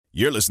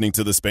You're listening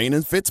to the Spain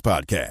and Fitz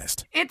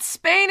podcast. It's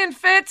Spain and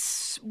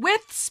Fitz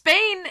with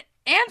Spain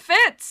and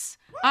Fitz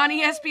on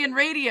ESPN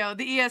Radio,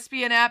 the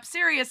ESPN app,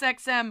 Sirius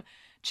XM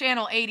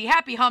Channel 80.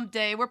 Happy Hump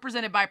Day. We're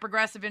presented by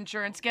Progressive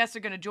Insurance. Guests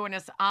are going to join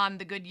us on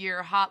the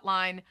Goodyear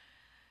Hotline.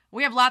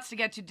 We have lots to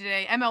get to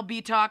today.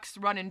 MLB talks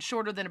running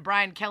shorter than a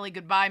Brian Kelly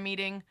goodbye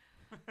meeting.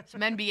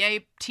 Some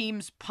NBA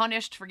teams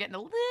punished for getting a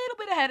little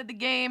bit ahead of the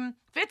game.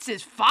 Fitz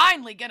is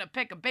finally going to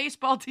pick a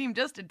baseball team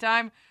just in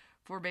time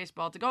for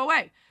baseball to go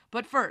away.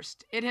 But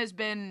first, it has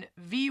been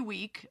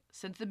V-Week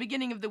since the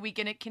beginning of the week,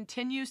 and it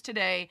continues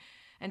today.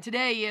 And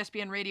today,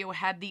 ESPN Radio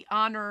had the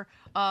honor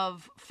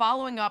of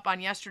following up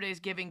on yesterday's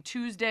Giving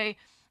Tuesday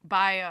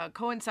by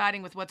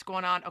coinciding with what's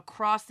going on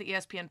across the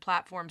ESPN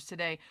platforms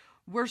today.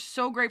 We're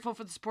so grateful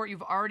for the support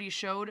you've already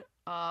showed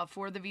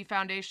for the V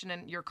Foundation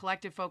and your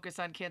collective focus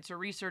on cancer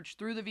research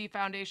through the V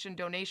Foundation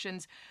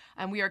donations.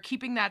 And we are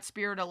keeping that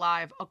spirit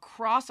alive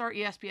across our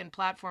ESPN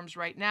platforms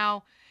right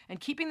now and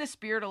keeping the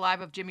spirit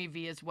alive of Jimmy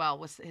V as well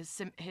with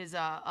his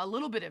a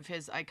little bit of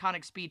his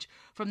iconic speech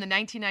from the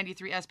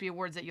 1993 ESPY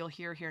Awards that you'll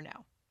hear here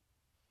now.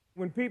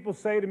 When people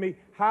say to me,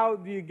 how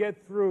do you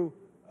get through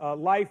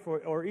life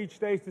or each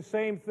day, it's the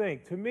same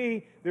thing. To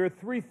me, there are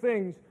three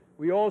things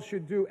we all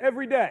should do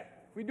every day.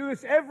 If we do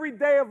this every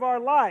day of our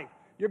life,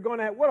 you're going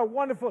to have, what a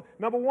wonderful,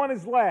 number one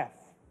is laugh.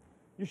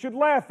 You should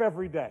laugh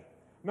every day.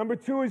 Number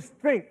two is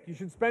think. You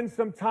should spend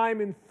some time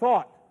in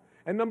thought.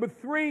 And number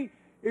three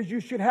is you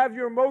should have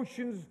your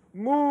emotions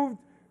moved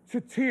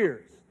to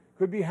tears.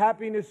 Could be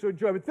happiness or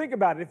joy. But think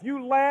about it. If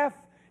you laugh,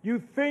 you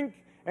think,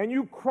 and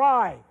you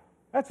cry,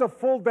 that's a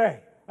full day.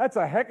 That's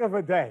a heck of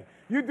a day.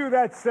 You do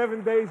that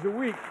 7 days a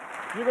week,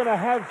 you're going to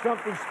have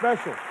something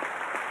special.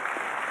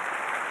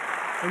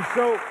 And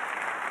so,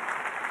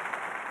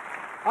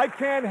 I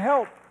can't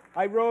help.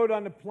 I rode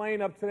on the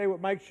plane up today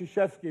with Mike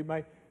Krzyzewski,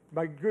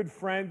 my good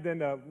friend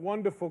and a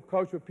wonderful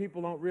coach, but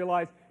people don't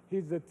realize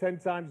he's a 10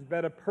 times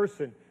better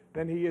person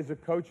than he is a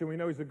coach, and we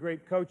know he's a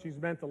great coach. He's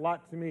meant a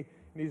lot to me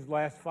in these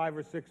last 5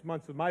 or 6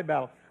 months of my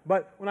battle.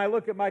 But when I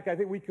look at Mike, I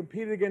think we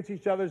competed against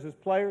each other as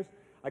players.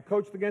 I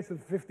coached against him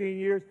for 15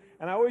 years,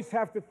 and I always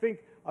have to think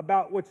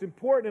about what's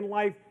important in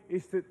life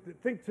is to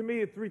think, to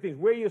me, of three things: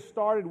 where you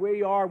started, where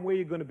you are, and where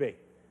you're going to be.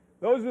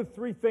 Those are the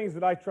three things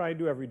that I try and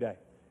do every day.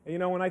 And, you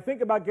know, when I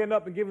think about getting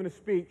up and giving a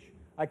speech,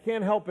 I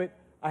can't help it.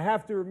 I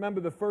have to remember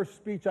the first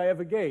speech I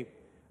ever gave.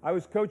 I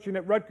was coaching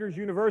at Rutgers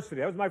University.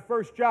 That was my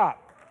first job.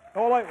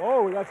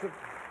 That's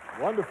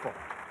wonderful.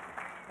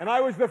 And I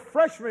was the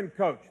freshman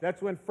coach.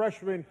 That's when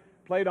freshmen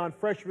played on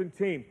freshman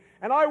teams.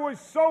 And I was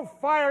so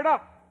fired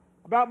up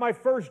about my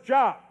first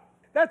job.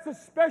 That's a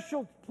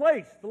special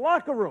place, the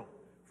locker room,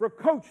 for a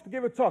coach to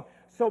give a talk.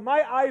 So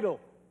my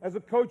idol as a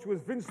coach was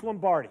Vince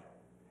Lombardi.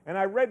 And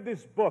I read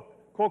this book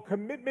called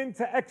Commitment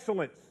to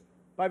Excellence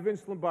by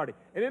Vince Lombardi.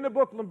 And in the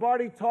book,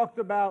 Lombardi talked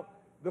about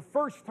the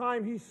first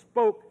time he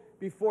spoke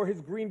before his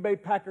Green Bay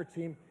Packer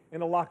team in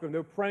the locker room. They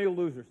were perennial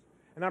losers.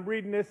 And I'm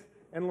reading this,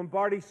 and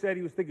Lombardi said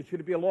he was thinking, should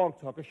it be a long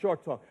talk, a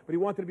short talk? But he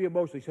wanted to be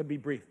emotional. He said, be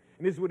brief.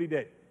 And this is what he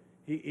did.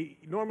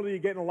 Normally you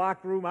get in the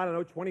locker room,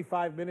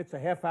 25 minutes, a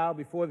half hour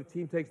before the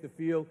team takes the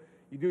field.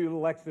 You do your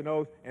little X and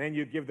O's, and then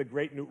you give the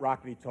great Newt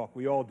Rockne talk.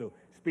 We all do.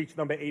 Speech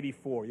number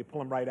 84. You pull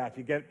them right out.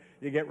 You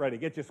get ready.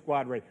 Get your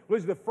squad ready. Well,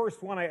 this is the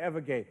first one I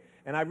ever gave.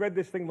 And I read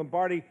this thing,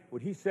 Lombardi,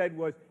 what he said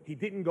was he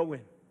didn't go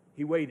in.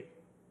 He waited.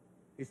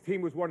 His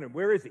team was wondering,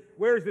 where is he?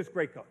 Where is this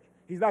great coach?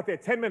 He's not there.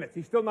 10 minutes.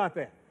 He's still not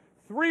there.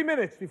 3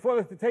 minutes before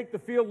they have to take the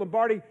field,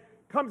 Lombardi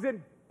comes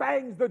in,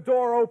 bangs the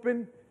door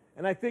open,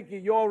 and I think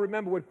you all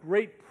remember what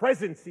great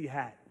presence he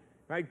had,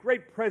 right?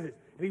 Great presence.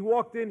 And he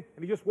walked in,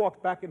 and he just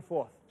walked back and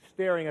forth,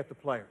 staring at the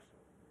players.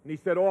 And he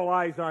said, all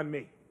eyes on me.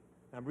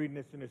 And I'm reading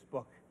this in this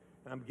book,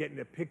 and I'm getting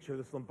a picture of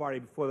this Lombardi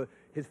before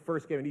his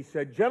first game. And he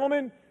said,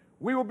 gentlemen,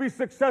 we will be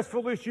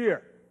successful this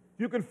year.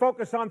 You can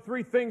focus on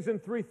three things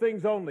and three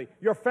things only: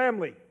 your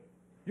family,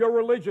 your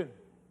religion,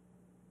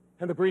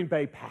 and the Green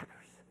Bay Packers.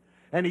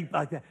 And he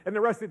like that. And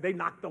the rest of it, they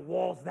knocked the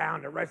walls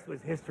down. The rest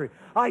was history.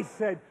 I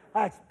said,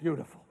 that's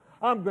beautiful.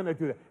 I'm going to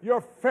do that.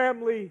 Your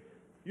family,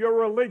 your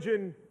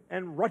religion,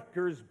 and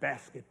Rutgers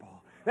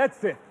basketball.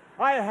 That's it.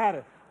 I had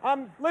it.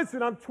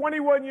 Listen, I'm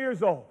 21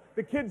 years old.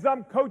 The kids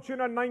I'm coaching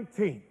are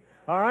 19.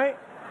 All right?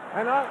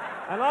 And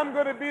I'm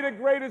going to be the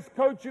greatest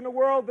coach in the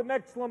world, the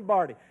next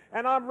Lombardi.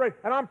 And I'm ready.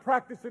 And I'm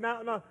practicing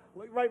out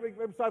right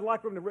beside the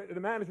locker room. The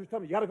manager's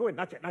telling me, you got to go in.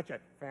 Not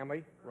yet.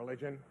 Family,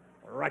 religion,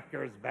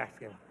 Rutgers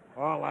basketball.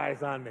 All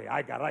eyes on me.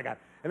 I got it.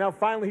 And now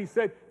finally he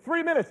said,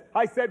 3 minutes.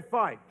 I said,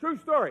 fine. True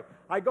story.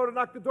 I go to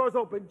knock the doors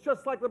open,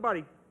 just like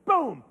Lombardi.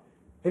 Boom!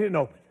 They didn't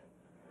open.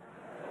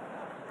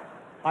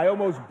 I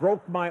almost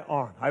broke my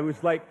arm. I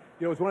was like,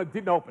 it was when it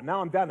didn't open. Now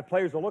I'm down. The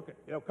players are looking.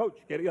 Coach,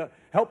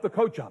 help the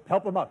coach up.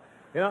 Help him up.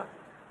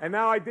 And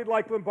now I did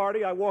like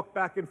Lombardi. I walked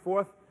back and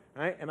forth,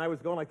 right? And I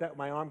was going like that with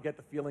my arm, get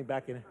the feeling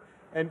back in it.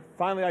 And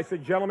finally I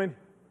said, gentlemen,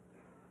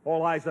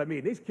 all eyes on me.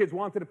 And these kids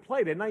wanted to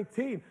play. They're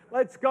 19.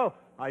 Let's go.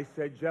 I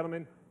said,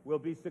 gentlemen, we'll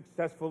be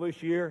successful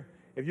this year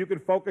if you can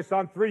focus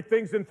on three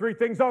things and three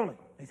things only.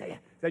 They said, yeah.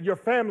 I said, your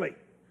family,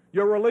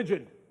 your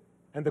religion,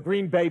 and the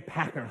Green Bay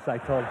Packers, I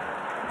told him.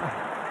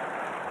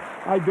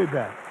 I did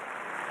that.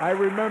 I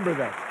remember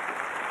that.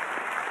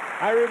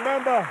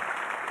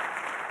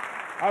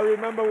 I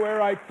remember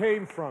where I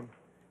came from.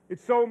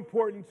 It's so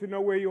important to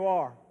know where you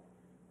are.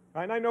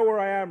 And I know where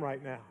I am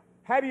right now.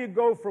 How do you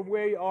go from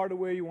where you are to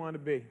where you want to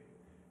be?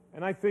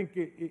 And I think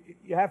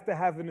you have to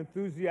have an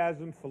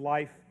enthusiasm for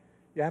life.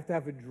 You have to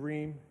have a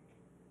dream,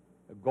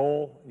 a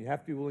goal, and you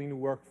have to be willing to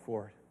work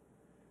for it.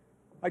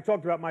 I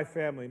talked about my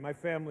family. My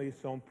family is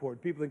so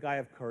important. People think I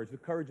have courage. The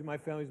courage of my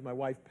family is my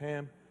wife,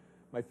 Pam,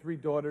 my 3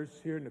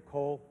 daughters here,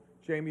 Nicole,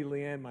 Jamie,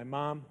 Leanne, my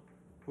mom,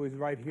 who is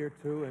right here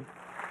too,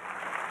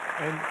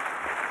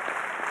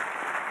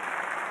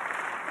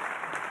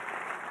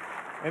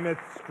 and that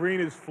screen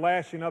is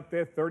flashing up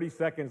there 30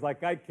 seconds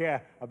like I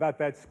care about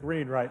that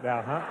screen right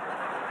now, huh?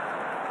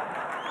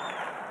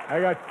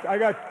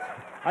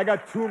 I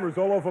got tumors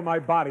all over my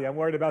body. I'm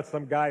worried about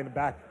some guy in the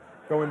back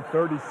going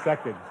 30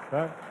 seconds,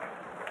 huh?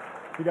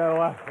 You got a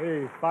lot.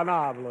 Hey,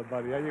 fanabla,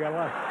 buddy. You got a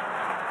lot.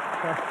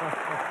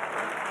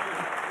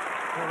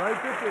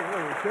 Right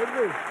there. It should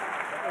be.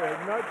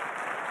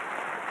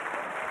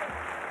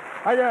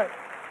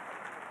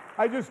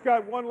 I just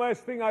got one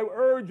last thing. I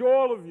urge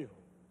all of you,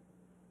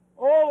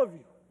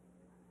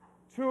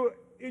 to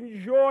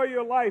enjoy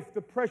your life,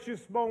 the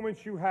precious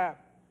moments you have,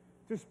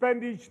 to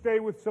spend each day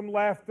with some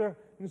laughter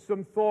and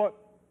some thought,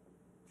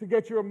 to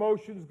get your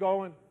emotions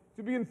going,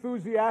 to be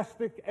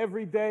enthusiastic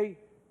every day.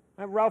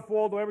 And Ralph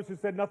Waldo Emerson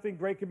said, nothing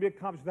great can be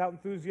accomplished without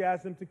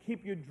enthusiasm, to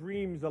keep your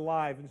dreams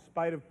alive in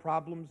spite of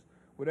problems,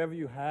 whatever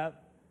you have,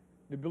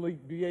 to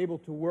be able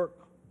to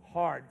work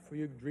hard for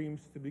your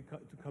dreams to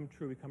come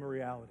true, become a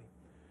reality.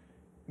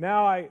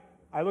 Now I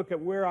look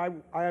at where I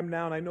am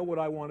now, and I know what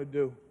I want to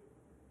do.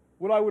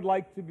 What I would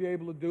like to be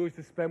able to do is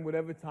to spend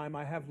whatever time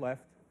I have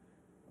left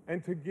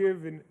and to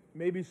give and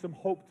maybe some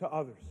hope to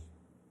others.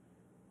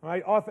 All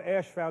right? Arthur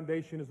Ashe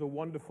Foundation is a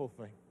wonderful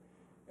thing.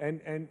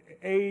 And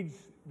AIDS,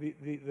 the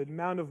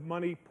amount of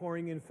money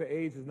pouring in for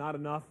AIDS is not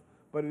enough,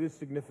 but it is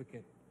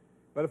significant.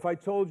 But if I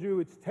told you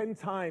it's 10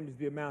 times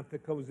the amount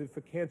that comes in for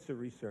cancer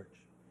research,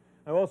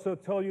 I also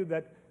tell you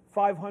that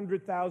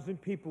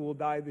 500,000 people will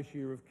die this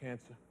year of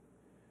cancer.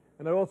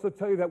 And I also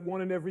tell you that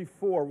 1 in every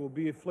 4 will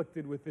be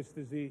afflicted with this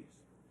disease.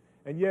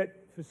 And yet,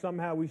 for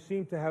somehow, we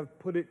seem to have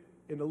put it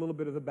in a little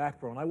bit of the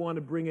background. I want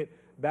to bring it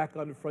back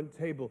on the front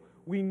table.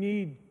 We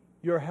need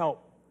your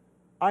help.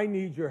 I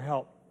need your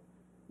help.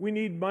 We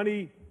need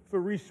money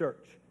for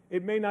research.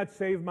 It may not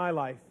save my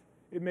life.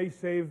 It may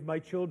save my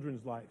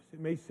children's lives. It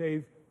may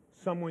save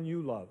someone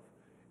you love.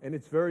 And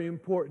it's very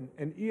important.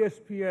 And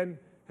ESPN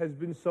has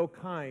been so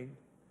kind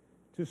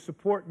to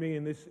support me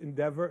in this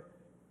endeavor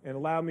and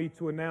allow me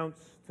to announce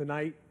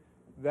tonight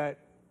that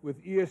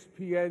with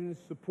ESPN's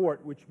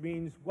support, which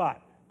means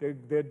what? Their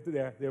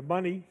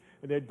money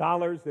and their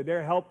dollars, that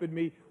they're helping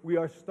me, we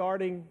are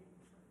starting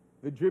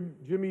the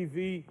Jimmy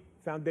V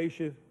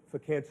Foundation for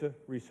Cancer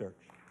Research.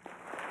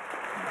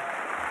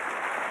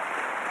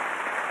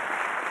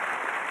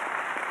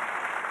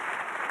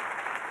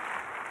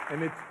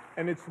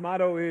 And its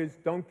motto is,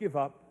 don't give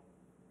up,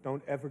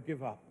 don't ever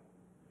give up.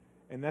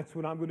 And that's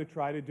what I'm going to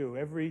try to do.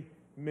 Every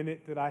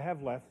minute that I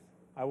have left,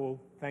 I will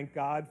thank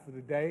God for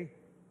the day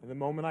and the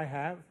moment I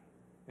have.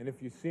 And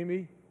if you see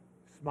me,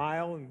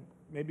 smile and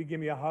maybe give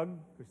me a hug,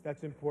 because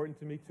that's important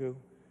to me too.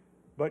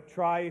 But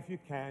try, if you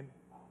can,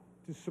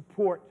 to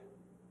support,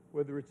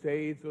 whether it's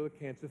AIDS or the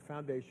Cancer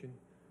Foundation,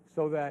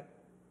 so that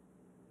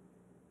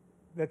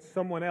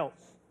someone else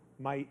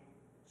might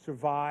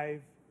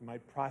survive,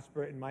 might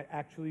prosper, and might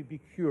actually be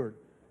cured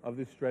of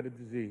this dreaded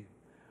disease.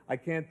 I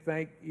can't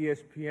thank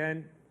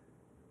ESPN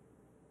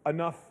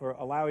enough for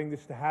allowing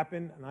this to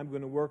happen, and I'm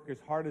going to work as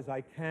hard as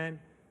I can,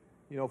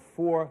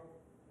 for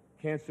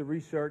cancer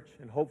research,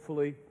 and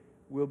hopefully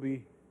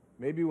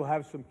maybe we'll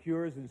have some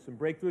cures and some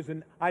breakthroughs.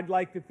 And I'd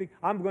like to think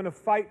I'm going to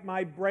fight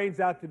my brains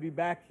out to be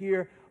back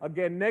here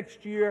again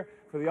next year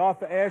for the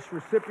Arthur Ashe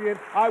recipient.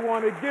 I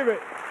want to give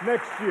it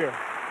next year.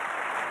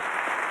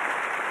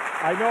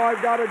 I know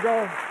I've got to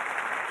go.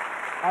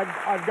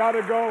 I've got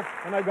to go,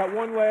 and I've got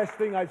one last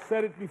thing. I've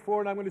said it before,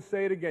 and I'm going to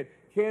say it again.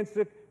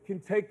 Cancer can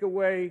take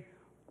away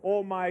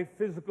all my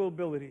physical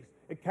abilities.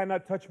 It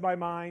cannot touch my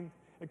mind,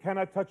 it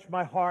cannot touch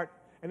my heart,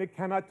 and it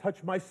cannot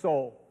touch my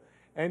soul.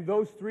 And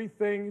those 3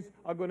 things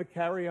are going to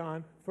carry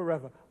on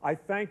forever. I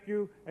thank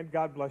you, and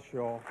God bless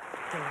you all.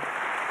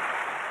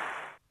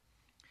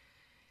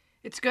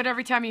 It's good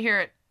every time you hear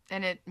it,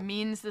 and it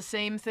means the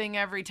same thing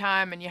every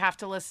time, and you have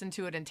to listen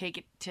to it and take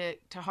it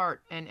to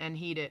heart and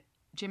heed it.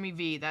 Jimmy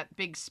V, that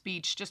big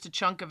speech, just a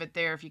chunk of it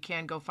there. If you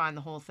can, go find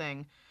the whole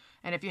thing.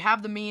 And if you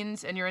have the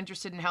means and you're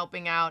interested in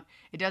helping out,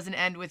 it doesn't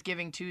end with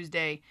Giving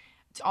Tuesday.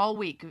 It's all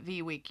week,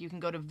 V Week. You can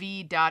go to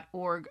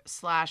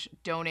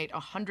v.org/donate.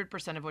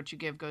 100% of what you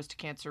give goes to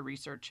cancer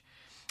research.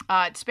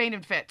 Spain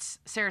and Fitz,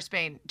 Sarah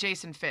Spain,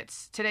 Jason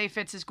Fitz. Today,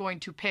 Fitz is going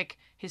to pick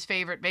his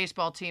favorite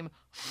baseball team,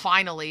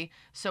 finally.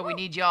 So we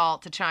need y'all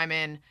to chime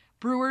in.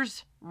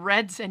 Brewers,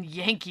 Reds, and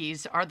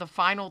Yankees are the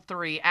final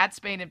three. At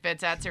Spain and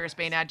Fitz, at Sarah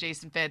Spain, at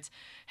Jason Fitz.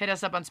 Hit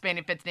us up on Spain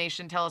and Fitz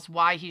Nation. Tell us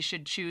why he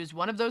should choose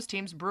one of those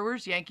teams,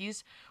 Brewers,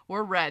 Yankees,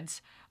 or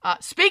Reds.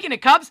 Speaking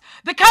of Cubs,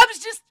 the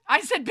Cubs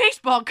I said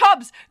baseball,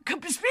 Cubs.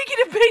 Speaking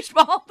of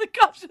baseball, the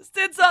Cubs just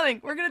did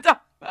something. We're going to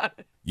talk about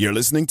it. You're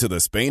listening to the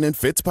Spain and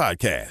Fitz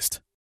podcast.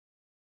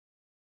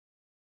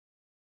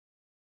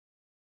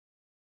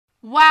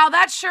 Wow,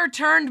 that sure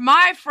turned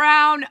my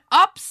frown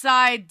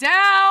upside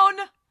down.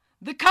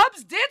 The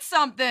Cubs did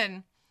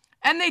something,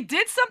 and they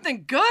did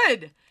something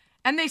good,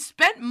 and they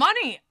spent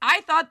money.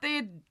 I thought they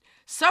had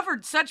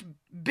suffered such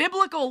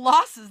biblical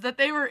losses that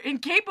they were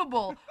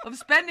incapable of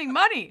spending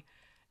money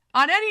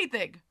on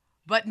anything.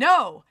 But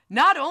no,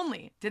 not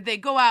only did they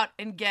go out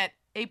and get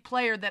a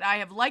player that I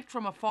have liked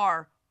from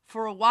afar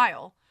for a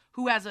while,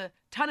 who has a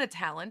ton of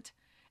talent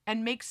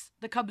and makes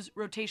the Cubs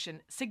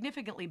rotation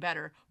significantly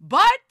better,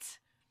 but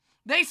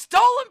they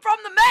stole him from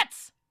the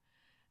Mets.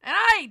 And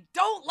I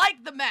don't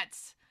like the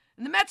Mets.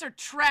 And the Mets are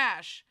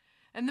trash.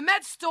 And the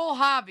Mets stole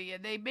Javi,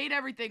 and they made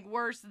everything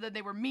worse, and then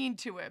they were mean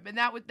to him. And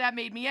that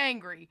made me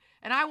angry.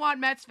 And I want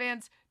Mets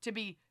fans to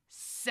be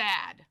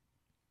sad.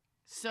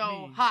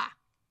 So,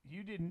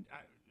 You didn't.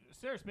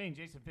 Sarah Spain,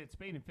 Jason Fitz,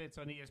 Spain and Fitz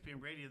on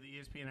ESPN Radio, the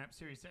ESPN app,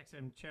 Sirius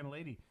XM, Channel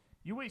 80.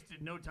 You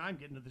wasted no time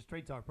getting to the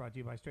Straight Talk, brought to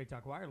you by Straight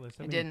Talk Wireless.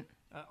 I didn't.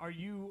 Are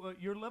you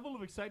your level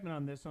of excitement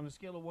on this on a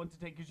scale of 1 to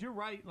 10? Because you're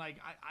right. Like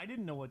I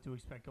didn't know what to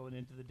expect going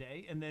into the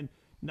day, and then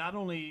not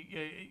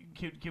only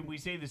can we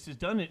say this is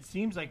done, it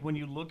seems like when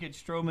you look at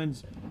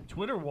Stroman's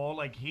Twitter wall,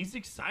 like he's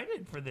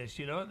excited for this.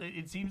 You know,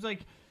 it seems like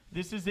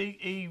this is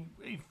a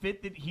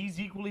fit that he's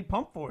equally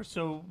pumped for.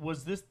 So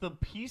was this the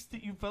piece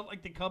that you felt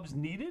like the Cubs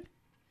needed?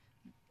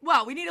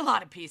 Well, we need a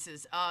lot of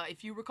pieces.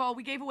 If you recall,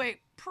 we gave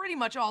away pretty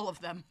much all of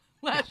them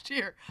last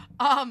year.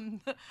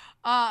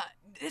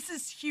 This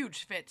is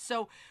huge fit.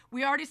 So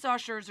we already saw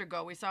Scherzer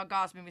go. We saw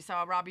Gausman. We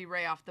saw Robbie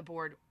Ray off the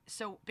board.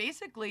 So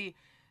basically,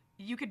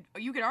 you could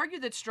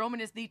argue that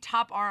Stroman is the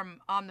top arm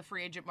on the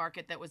free agent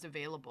market that was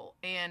available.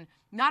 And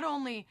not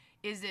only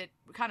is it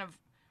kind of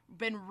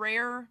been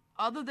rare,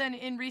 other than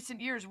in recent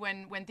years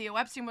when Theo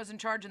Epstein was in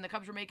charge and the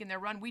Cubs were making their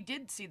run, we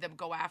did see them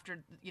go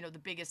after, the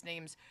biggest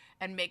names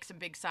and make some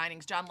big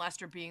signings. John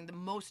Lester being the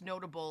most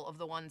notable of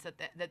the ones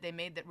that they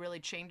made that really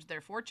changed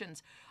their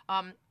fortunes.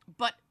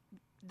 But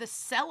the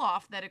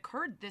sell-off that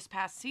occurred this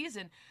past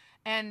season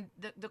and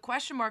the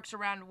question marks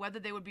around whether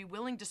they would be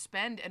willing to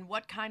spend and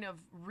what kind of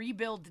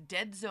rebuild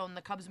dead zone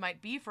the Cubs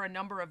might be for a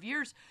number of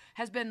years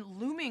has been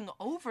looming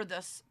over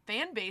this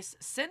fan base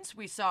since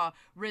we saw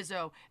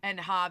Rizzo and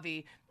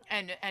Javi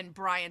and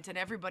Bryant and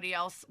everybody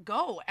else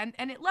go. And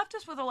it left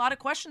us with a lot of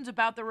questions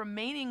about the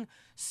remaining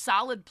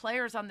solid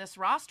players on this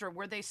roster.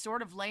 Were they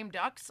sort of lame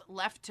ducks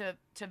left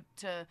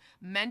to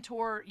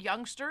mentor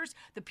youngsters?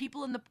 The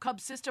people in the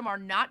Cubs system are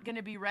not going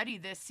to be ready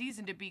this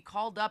season to be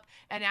called up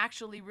and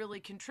actually really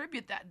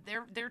contribute. That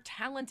their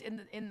talent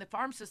in the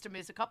farm system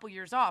is a couple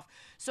years off.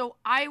 So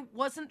I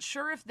wasn't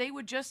sure if they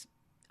would just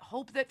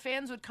hope that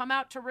fans would come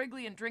out to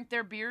Wrigley and drink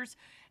their beers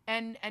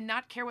and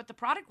not care what the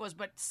product was.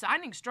 But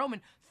signing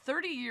Stroman,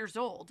 30 years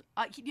old,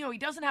 he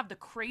doesn't have the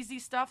crazy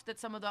stuff that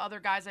some of the other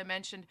guys I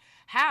mentioned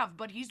have,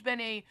 but he's been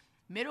a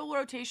middle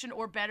rotation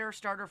or better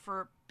starter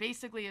for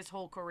basically his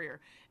whole career.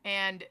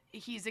 And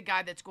he's a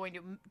guy that's going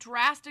to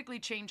drastically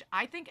change,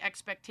 I think,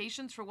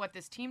 expectations for what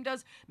this team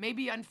does.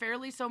 Maybe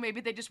unfairly so.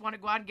 Maybe they just want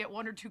to go out and get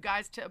one or two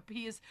guys to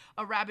appease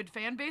a rabid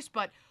fan base.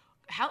 But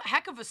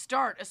heck of a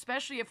start,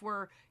 especially if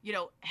we're,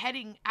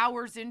 heading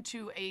hours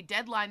into a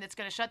deadline that's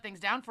going to shut things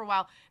down for a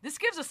while. This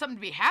gives us something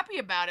to be happy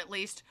about, at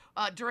least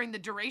during the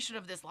duration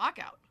of this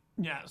lockout.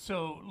 Yeah,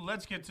 so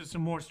let's get to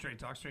some more Straight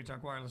Talk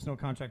Wireless, no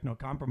contract, no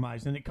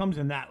compromise. And it comes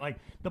in that. Like,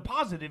 the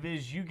positive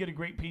is you get a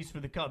great piece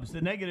for the Cubs.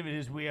 The negative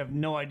is we have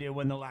no idea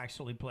when they'll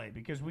actually play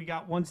because we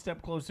got one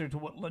step closer to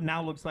what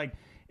now looks like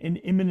an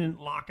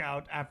imminent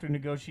lockout after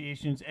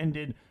negotiations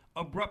ended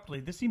abruptly.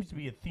 This seems to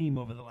be a theme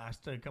over the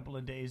last couple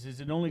of days,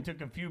 is it only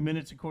took a few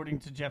minutes, according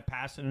to Jeff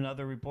Passan and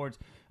other reports,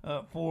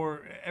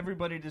 for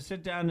everybody to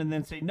sit down and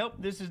then say, nope,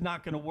 this is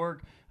not going to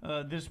work.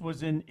 This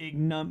was an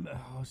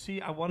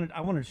I wanted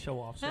to show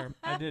off, sir.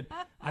 I did.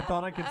 I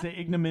thought I could say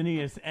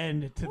ignominious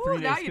end to 3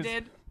 days. Now you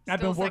did. I've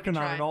been working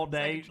on it all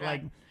day.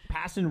 Like,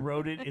 Passan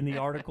wrote it in the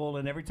article,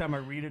 and every time I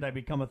read it, I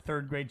become a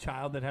third-grade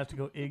child that has to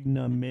go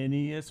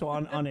ignominious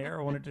on air.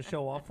 I wanted to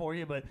show off for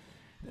you, but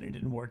then it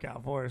didn't work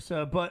out for us,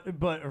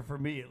 or for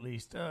me at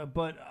least.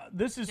 But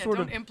this is sort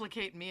of... Don't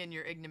implicate me in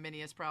your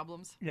ignominious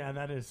problems. Yeah,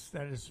 that is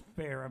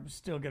fair. I'm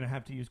still going to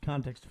have to use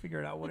context to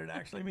figure out what it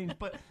actually means.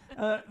 But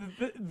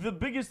the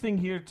biggest thing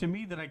here to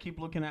me that I keep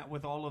looking at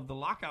with all of the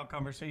lockout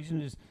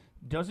conversation is,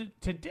 does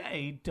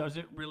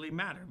it really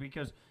matter?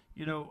 Because,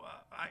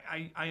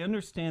 I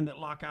understand that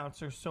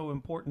lockouts are so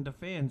important to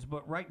fans,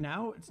 but right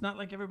now it's not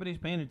like everybody's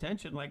paying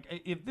attention. Like,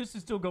 if this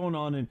is still going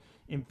on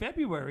in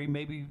February,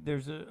 maybe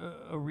there's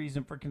a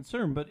reason for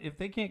concern. But if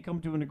they can't come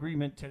to an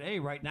agreement today,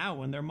 right now,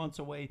 when they're months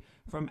away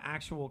from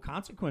actual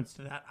consequence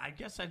to that, I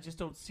guess I just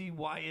don't see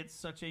why it's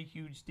such a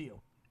huge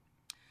deal.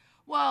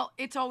 Well,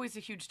 it's always a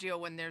huge deal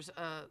when there's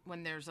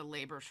a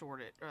labor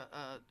shortage,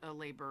 a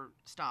labor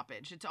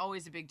stoppage. It's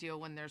always a big deal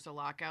when there's a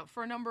lockout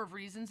for a number of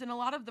reasons, and a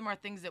lot of them are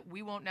things that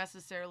we won't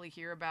necessarily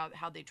hear about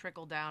how they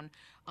trickle down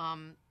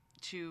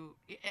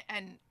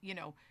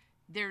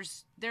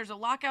there's a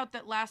lockout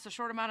that lasts a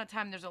short amount of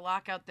time. There's a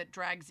lockout that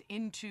drags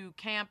into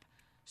camp,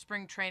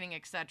 spring training,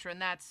 etc.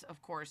 And that's,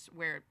 of course,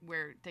 where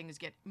things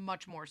get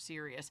much more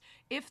serious.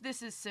 If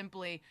this is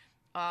simply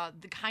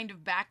the kind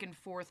of back and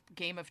forth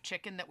game of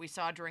chicken that we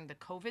saw during the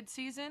COVID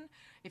season,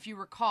 if you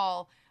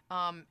recall,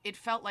 it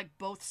felt like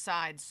both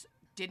sides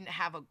didn't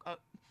have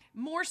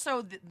more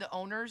so the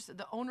owners.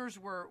 The owners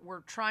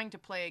were trying to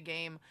play a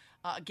game.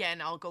 Again,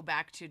 I'll go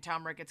back to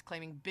Tom Ricketts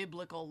claiming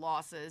biblical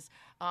losses,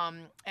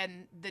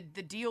 and the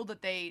deal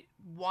that they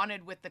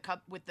wanted with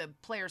the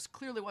players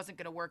clearly wasn't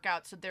going to work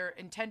out. So their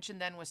intention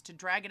then was to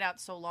drag it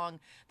out so long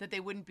that they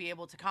wouldn't be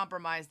able to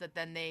compromise. That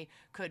then they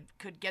could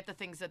get the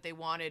things that they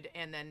wanted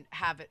and then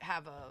have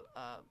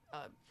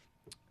a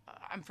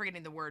I'm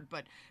forgetting the word,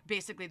 but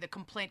basically the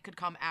complaint could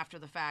come after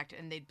the fact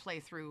and they'd play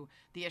through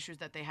the issues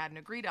that they hadn't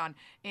agreed on.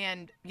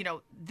 And,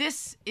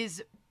 this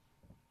is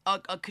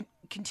a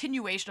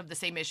continuation of the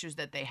same issues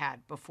that they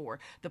had before.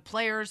 The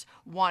players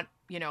want,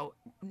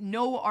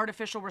 no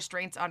artificial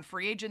restraints on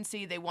free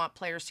agency. They want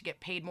players to get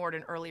paid more at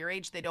an earlier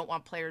age. They don't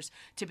want players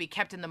to be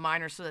kept in the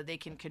minors so that they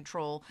can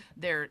control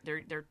their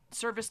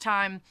service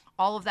time,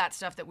 all of that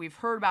stuff that we've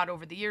heard about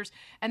over the years.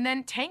 And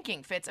then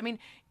tanking, Fitz. I mean,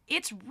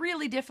 it's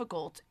really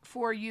difficult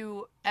for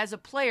you as a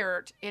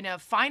player in a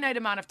finite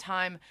amount of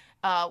time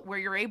where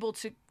you're able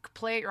to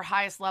play at your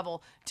highest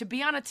level to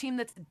be on a team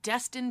that's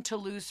destined to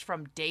lose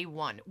from day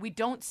one. We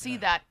don't see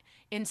that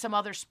in some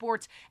other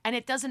sports, and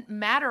it doesn't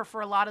matter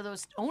for a lot of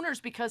those owners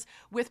because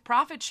with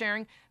profit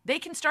sharing, they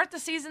can start the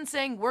season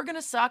saying, we're going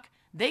to suck.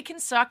 They can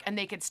suck and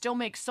they can still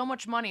make so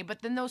much money,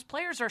 but then those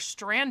players are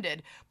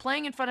stranded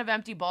playing in front of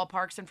empty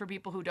ballparks and for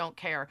people who don't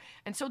care.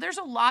 And so there's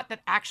a lot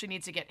that actually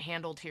needs to get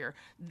handled here.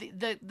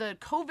 The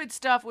COVID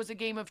stuff was a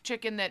game of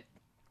chicken that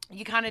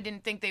you kind of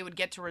didn't think they would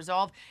get to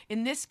resolve.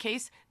 In this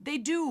case, they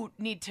do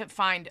need to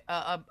find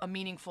a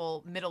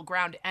meaningful middle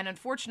ground. And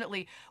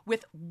unfortunately,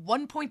 with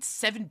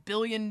 $1.7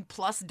 billion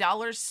plus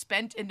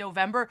spent in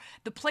November,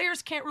 the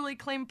players can't really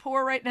claim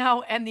poor right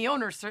now, and the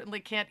owners certainly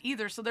can't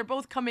either. So they're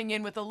both coming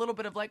in with a little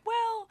bit of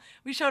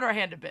we showed our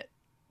hand a bit.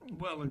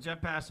 Well, and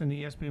Jeff Passan,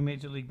 the ESPN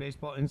Major League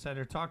Baseball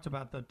insider, talked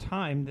about the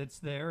time that's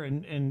there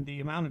and the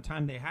amount of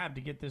time they have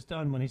to get this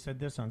done when he said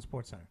this on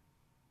SportsCenter.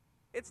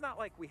 It's not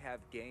like we have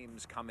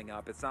games coming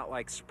up. It's not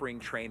like spring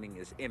training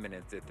is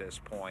imminent at this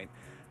point.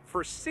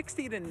 For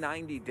 60 to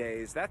 90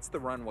 days, that's the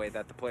runway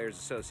that the Players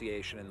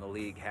Association and the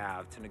league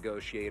have to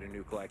negotiate a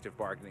new collective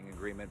bargaining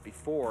agreement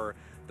before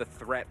the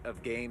threat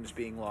of games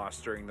being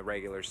lost during the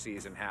regular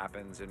season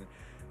happens. And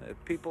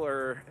people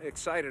are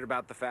excited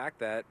about the fact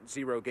that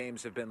 0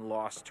 games have been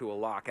lost to a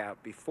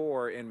lockout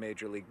before in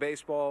Major League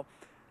Baseball.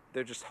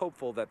 They're just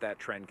hopeful that that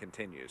trend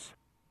continues.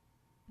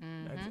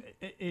 Mm-hmm.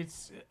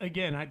 It's,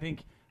 again, I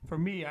think for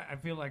me, I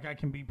feel like I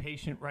can be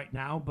patient right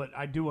now, but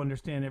I do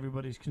understand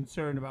everybody's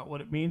concerned about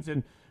what it means.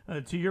 And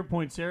to your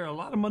point, Sarah, a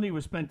lot of money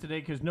was spent today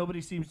because nobody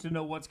seems to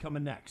know what's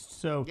coming next.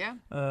 So yeah,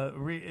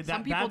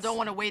 some people don't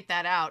want to wait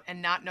that out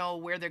and not know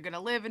where they're going to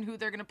live and who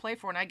they're going to play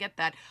for. And I get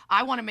that.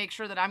 I want to make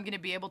sure that I'm going to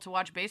be able to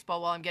watch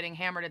baseball while I'm getting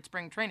hammered at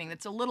spring training.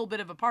 That's a little bit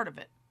of a part of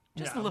it.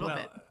 Just a little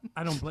bit.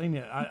 I don't blame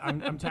you.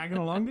 I'm tagging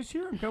along this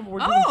year. We're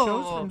doing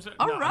shows from.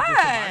 All right. I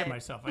just invited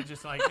myself. I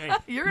just hey,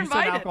 you're you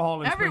invited. said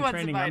alcohol and Everyone's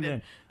spring training.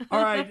 invited. I'm in.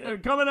 All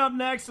right, coming up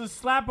next, a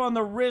slap on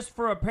the wrist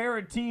for a pair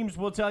of teams.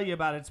 We'll tell you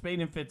about it.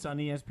 Spain and Fitz on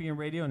ESPN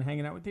Radio and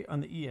hanging out with you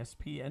on the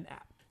ESPN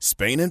app.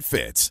 Spain and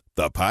Fitz,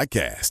 the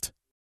podcast.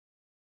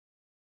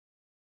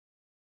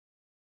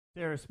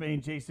 Sarah Spain,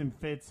 Jason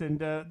Fitz, and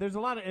there's a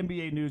lot of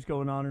NBA news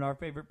going on, and our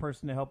favorite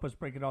person to help us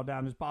break it all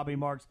down is Bobby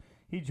Marks.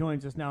 He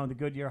joins us now on the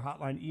Goodyear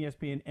Hotline,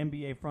 ESPN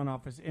NBA front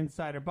office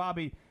insider.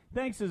 Bobby,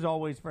 thanks as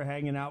always for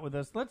hanging out with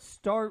us. Let's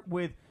start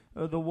with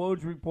the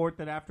Woj report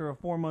that after a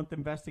 4-month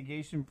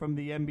investigation from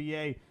the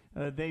NBA,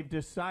 they've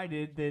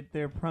decided that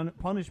their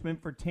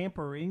punishment for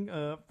tampering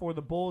for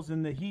the Bulls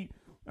and the Heat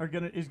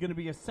is going to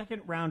be a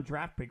second-round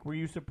draft pick. Were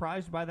you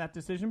surprised by that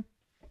decision?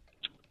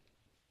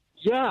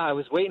 Yeah, I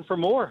was waiting for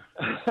more.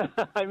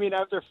 I mean,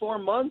 after 4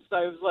 months,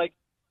 I was like,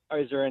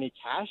 is there any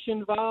cash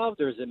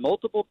involved, or is it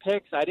multiple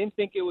picks? I didn't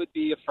think it would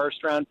be a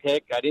first-round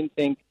pick. I didn't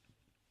think,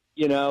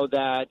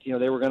 that,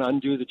 they were going to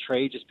undo the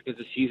trade just because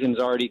the season's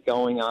already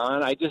going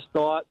on. I just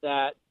thought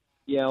that,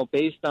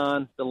 based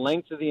on the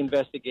length of the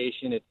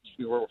investigation,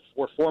 we were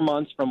 4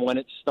 months from when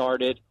it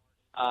started.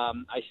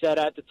 I said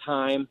at the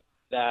time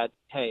that,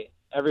 hey,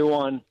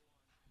 everyone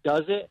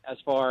does it as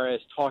far as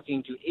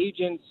talking to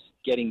agents,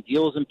 getting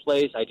deals in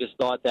place. I just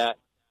thought that,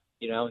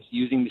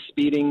 using the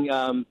speeding,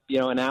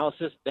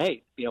 analysis,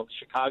 hey,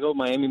 Chicago,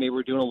 Miami, maybe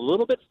we're doing a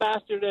little bit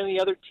faster than the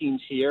other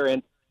teams here.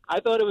 And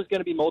I thought it was going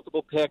to be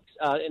multiple picks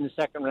in the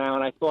second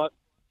round. I thought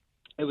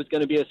it was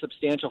going to be a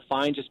substantial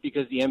fine just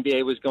because the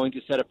NBA was going to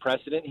set a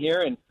precedent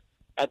here. And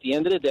at the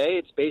end of the day,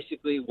 it's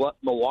basically what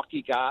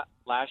Milwaukee got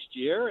last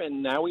year,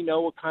 and now we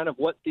know what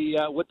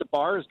the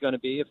bar is going to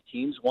be. If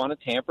teams want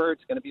to tamper,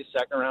 it's going to be a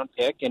second-round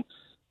pick. And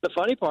the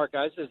funny part,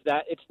 guys, is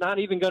that it's not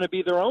even going to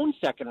be their own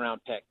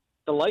second-round pick.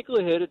 The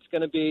likelihood it's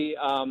going to be,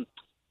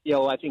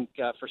 I think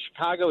for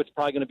Chicago, it's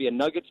probably going to be a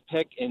Nuggets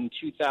pick in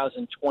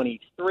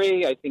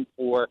 2023. I think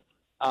for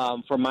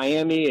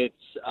Miami,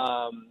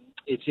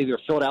 it's either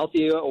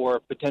Philadelphia or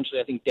potentially,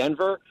 I think,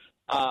 Denver.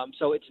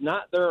 So it's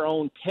not their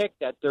own pick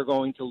that they're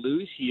going to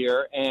lose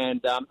here.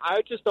 And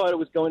I just thought it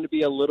was going to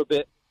be a little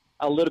bit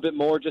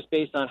more just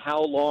based on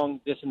how long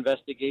this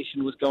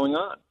investigation was going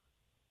on.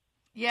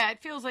 Yeah,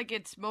 it feels like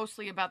it's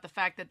mostly about the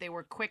fact that they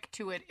were quick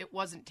to it. It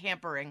wasn't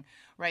tampering,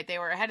 right? They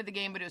were ahead of the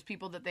game, but it was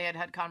people that they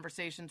had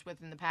conversations with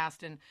in the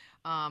past, and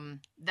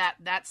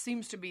that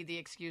seems to be the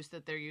excuse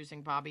that they're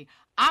using, Bobby.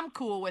 I'm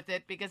cool with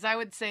it because I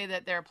would say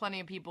that there are plenty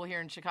of people here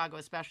in Chicago,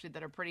 especially,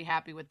 that are pretty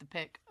happy with the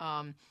pick,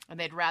 and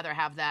they'd rather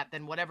have that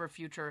than whatever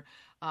future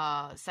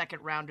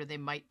second rounder they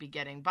might be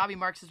getting. Bobby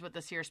Marks is with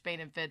us here, Spain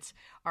and Fitz,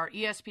 our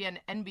ESPN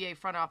NBA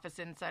front office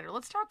insider.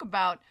 Let's talk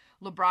about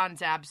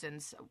LeBron's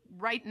absence.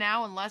 Right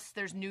now, unless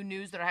there's new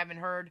news that I haven't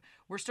heard,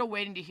 we're still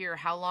waiting to hear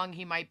how long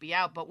he might be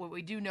out. But what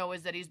we do know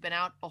is that he's been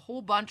out a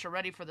whole bunch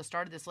already for the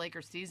start of this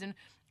Lakers season,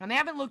 and they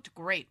haven't looked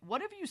great.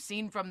 What have you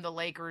seen from the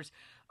Lakers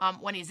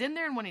when he's in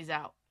there and when he's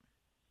out?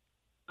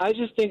 I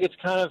just think it's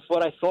kind of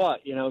what I thought,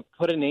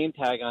 put a name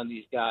tag on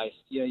these guys.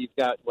 You've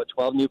got,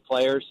 12 new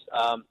players.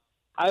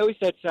 I always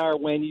said, Sarah,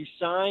 when you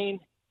sign,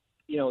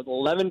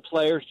 11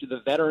 players to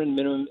the veteran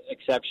minimum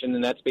exception,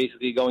 and that's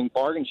basically going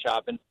bargain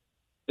shopping,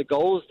 the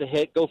goal is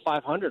to go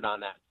 500 on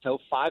that. So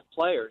 5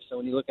 players. So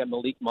when you look at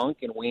Malik Monk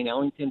and Wayne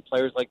Ellington,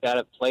 players like that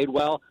have played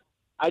well.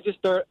 I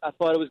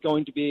thought it was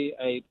going to be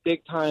a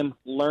big-time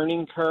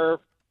learning curve.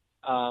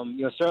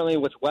 Certainly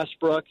with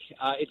Westbrook.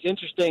 It's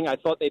interesting. I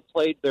thought they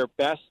played their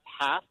best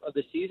half of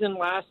the season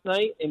last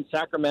night in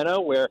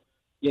Sacramento, where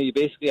you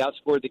basically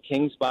outscored the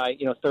Kings by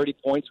 30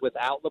 points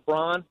without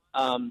LeBron.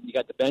 You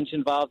got the bench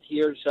involved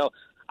here, so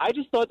I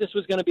just thought this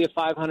was going to be a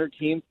 500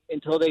 team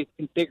until they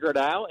can figure it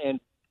out. And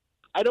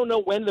I don't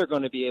know when they're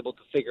going to be able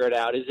to figure it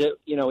out. Is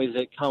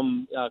it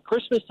come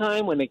Christmas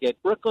time when they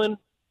get Brooklyn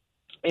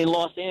in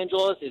Los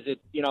Angeles? Is it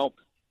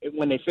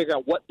when they figure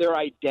out what their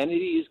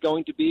identity is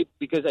going to be?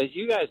 Because as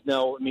you guys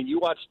know, you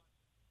watched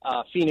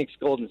Phoenix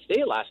Golden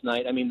State last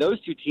night. Those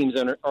two teams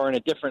are in a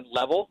different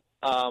level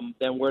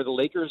than where the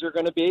Lakers are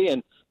going to be.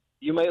 And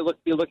you might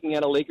be looking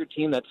at a Laker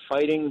team that's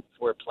fighting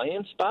for a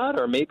play-in spot,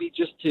 or maybe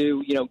just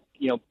to,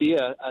 be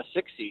a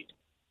 6 seed.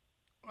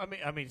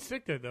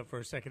 Stick there, though, for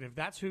a second. If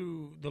that's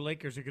who the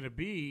Lakers are going to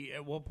be,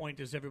 at what point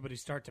does everybody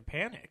start to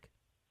panic?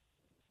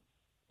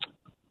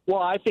 Well,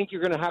 I think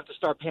you're going to have to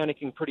start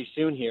panicking pretty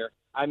soon here.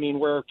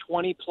 We're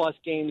 20-plus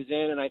games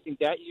in, and I think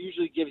that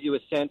usually gives you a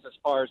sense as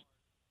far as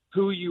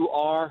who you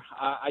are.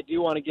 I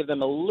do want to give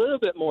them a little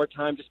bit more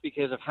time just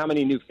because of how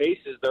many new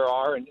faces there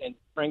are, and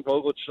Frank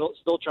Vogel's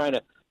still trying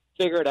to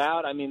figure it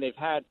out. They've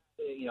had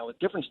a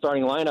different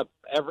starting lineup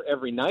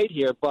every night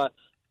here, but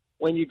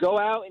when you go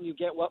out and you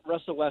get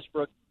Russell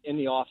Westbrook in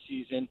the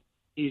offseason,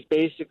 he's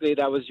basically,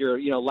 that was your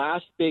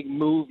last big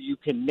move you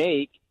can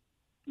make.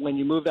 When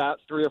you move out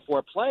 3 or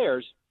 4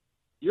 players,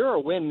 you're a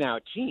win-now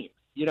team.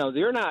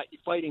 They're not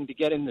fighting to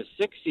get in the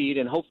 6 seed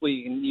and hopefully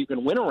you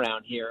can win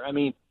around here.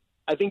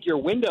 I think your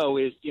window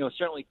is,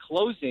 certainly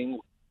closing,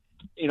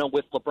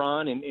 with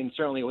LeBron and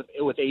certainly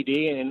with AD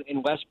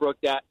and Westbrook,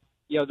 that,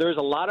 there's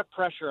a lot of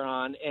pressure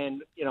on.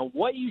 And,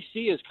 what you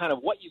see is kind of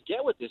what you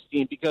get with this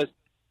team, because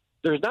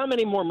there's not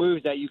many more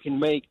moves that you can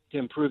make to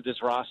improve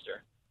this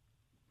roster.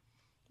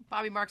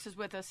 Bobby Marks is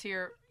with us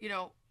here.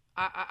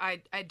 I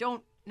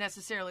don't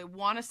necessarily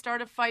want to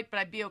start a fight, but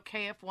I'd be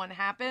okay if one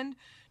happened.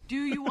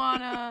 Do you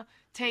want to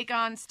take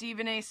on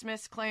Stephen A.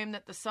 Smith's claim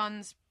that the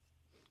Suns'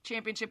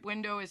 championship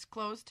window is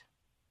closed?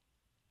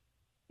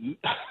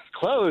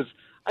 Closed?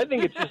 I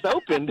think it's just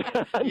opened.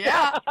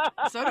 Yeah,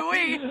 so do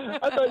we.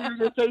 I thought you were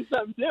going to say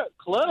something different.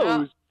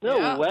 Closed?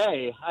 Yeah. No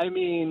way.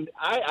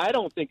 I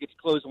don't think it's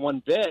closed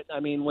one bit.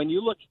 When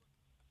you look,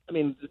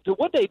 to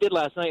what they did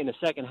last night in the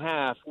second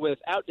half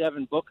without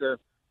Devin Booker,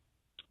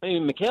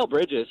 Mikal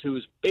Bridges,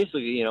 who's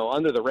basically,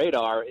 under the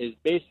radar, is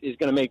going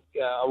to make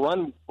a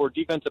run for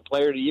Defensive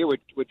Player of the Year with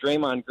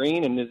Draymond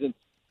Green, and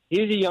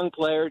he's a young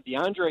player.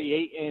 DeAndre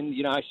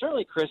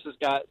Ayton, Chris has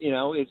got,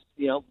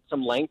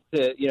 some length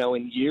to,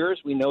 in years.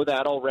 We know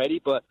that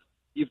already, but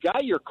you've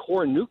got your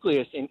core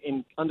nucleus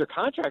in under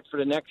contract for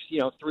the next,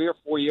 3 or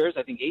 4 years.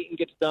 I think Ayton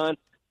gets done.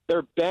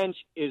 Their bench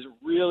is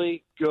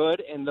really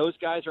good, and those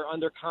guys are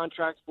under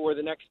contract for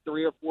the next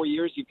 3 or 4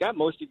 years. You've got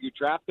most of your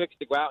draft picks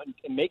to go out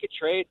and make a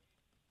trade.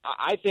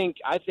 I think,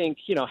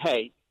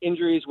 hey,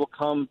 injuries will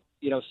come,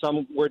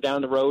 somewhere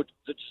down the road.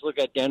 Just look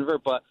at Denver.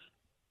 But,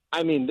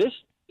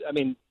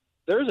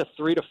 there's a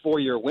 3 to 4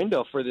 year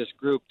window for this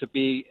group to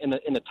be in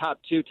the top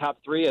 2, top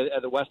 3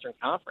 of the Western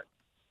Conference.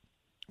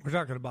 We're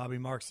talking to Bobby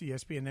Marks,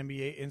 ESPN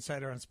NBA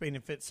insider on Spain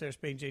and Fitz, Sarah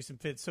Spain, Jason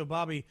Fitz. So,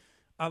 Bobby,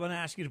 I'm going to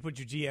ask you to put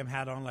your GM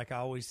hat on like I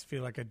always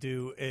feel like I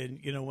do.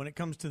 And, when it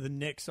comes to the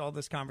Knicks, all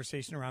this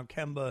conversation around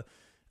Kemba,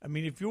 I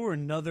mean, if you're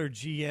another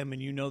GM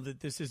and you know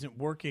that this isn't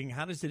working,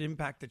 how does it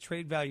impact the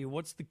trade value?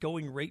 What's the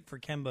going rate for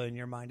Kemba in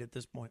your mind at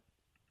this point?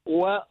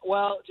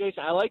 Well,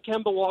 Jason, I like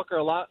Kemba Walker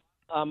a lot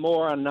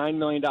more on a $9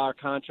 million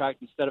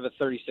contract instead of a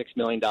 $36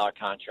 million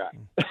contract.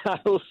 I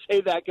will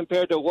say that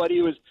compared to what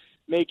he was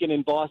making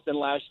in Boston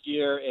last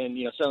year and,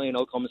 certainly in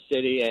Oklahoma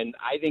City. And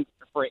I think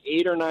for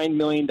 $8 or $9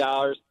 million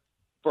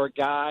for a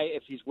guy,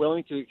 if he's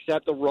willing to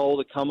accept the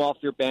role to come off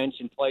your bench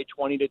and play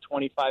 20 to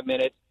 25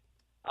 minutes,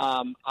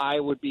 I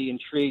would be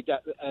intrigued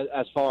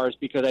as far as,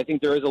 because I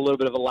think there is a little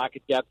bit of a lack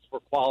of depth for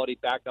quality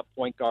backup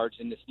point guards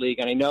in this league.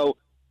 And I know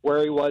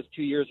where he was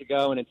 2 years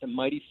ago, and it's a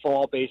mighty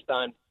fall based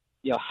on,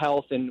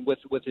 health and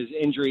with his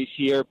injuries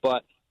here.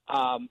 But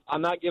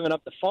I'm not giving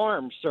up the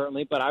farm,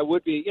 certainly, but I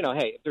would be,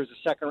 hey, if there's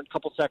a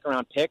couple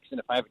second-round picks, and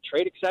if I have a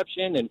trade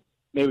exception, and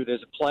maybe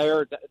there's a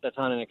player that's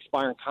on an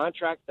expiring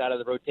contract out of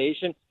the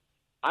rotation,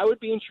 I would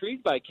be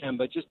intrigued by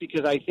Kemba just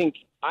because I think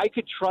I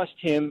could trust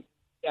him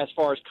as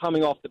far as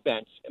coming off the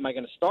bench. Am I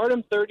going to start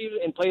him 30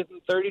 and play him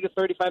 30 to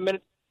 35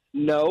 minutes?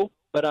 No,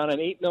 but on an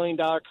 $8 million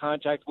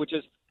contract, which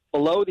is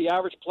below the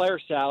average player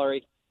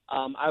salary,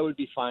 I would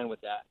be fine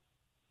with that.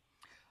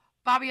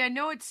 Bobby, I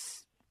know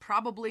it's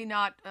probably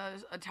not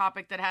a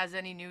topic that has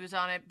any news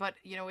on it, but,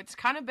 it's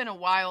kind of been a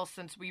while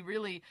since we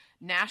really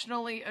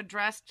nationally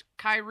addressed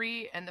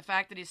Kyrie and the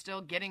fact that he's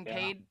still getting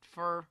paid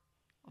for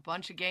a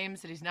bunch of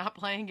games that he's not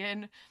playing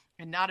in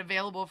and not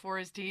available for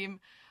his team.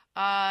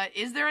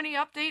 Is there any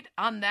update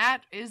on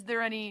that? Is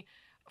there any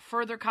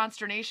further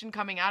consternation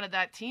coming out of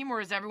that team,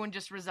 or is everyone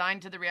just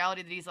resigned to the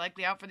reality that he's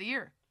likely out for the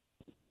year?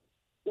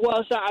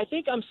 Well, so I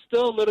think I'm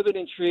still a little bit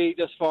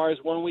intrigued as far as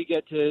when we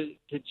get to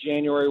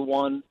January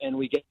 1 and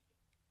we get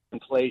in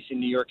place in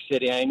New York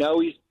City. I know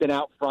he's been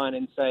out front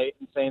and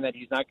saying that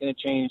he's not going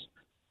to change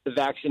the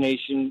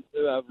vaccination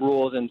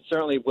rules, and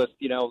certainly with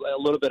a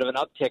little bit of an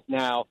uptick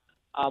now.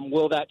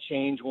 Will that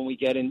change when we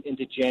get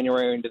into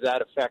January, and does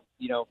that affect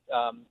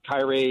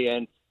Kyrie?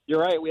 And you're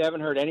right, we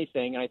haven't heard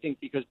anything. And I think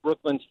because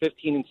Brooklyn's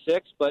 15-6,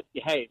 but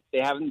hey, they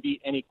haven't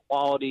beat any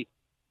quality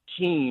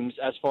teams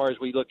as far as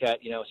we look at,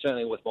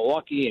 certainly with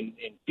Milwaukee and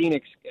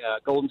Phoenix,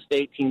 Golden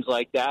State, teams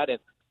like that. And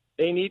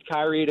they need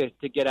Kyrie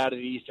to get out of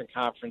the Eastern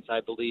Conference,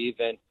 I believe.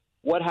 And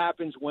what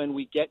happens when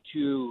we get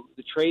to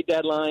the trade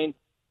deadline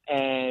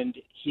and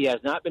he has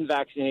not been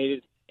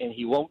vaccinated and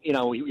he won't,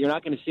 you're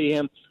not going to see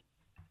him?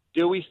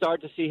 Do we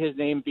start to see his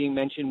name being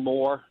mentioned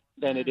more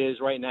than it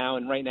is right now?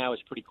 And right now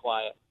it's pretty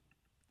quiet.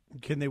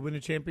 Can they win a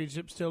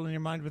championship still in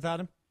your mind without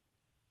him?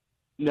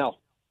 No,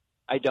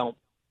 I don't.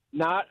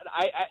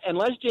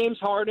 Unless James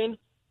Harden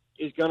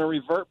is going to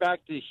revert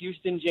back to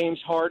Houston James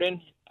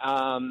Harden,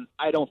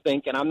 I don't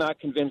think, and I'm not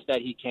convinced that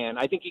he can.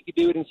 I think he could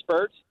do it in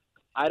spurts.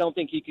 I don't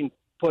think he can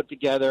put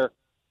together,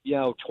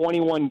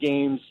 21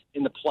 games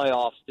in the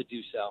playoffs to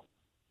do so.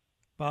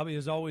 Bobby,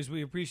 as always,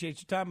 we appreciate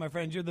your time, my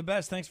friend. You're the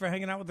best. Thanks for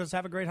hanging out with us.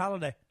 Have a great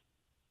holiday.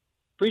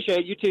 Appreciate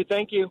it. You too.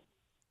 Thank you.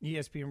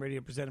 ESPN Radio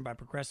presented by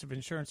Progressive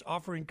Insurance,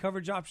 offering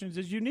coverage options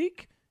as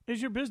unique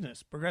as your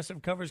business.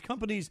 Progressive covers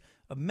companies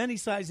of many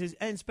sizes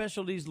and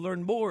specialties.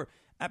 Learn more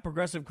at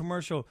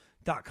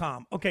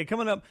progressivecommercial.com. Okay,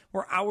 coming up,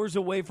 we're hours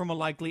away from a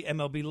likely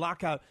MLB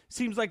lockout.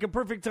 Seems like a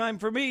perfect time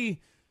for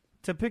me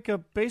to pick a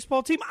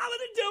baseball team. I'm going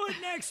to do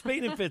it next.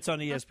 Spain and Fitz on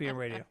ESPN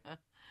Radio.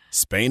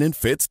 Spain and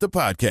Fitz, the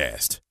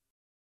podcast.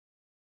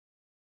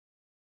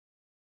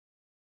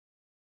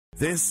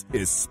 This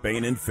is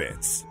Spain and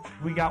Fitz.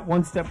 We got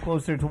one step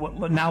closer to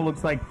what now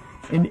looks like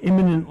an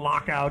imminent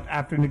lockout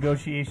after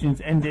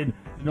negotiations ended.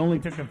 It only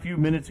took a few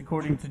minutes,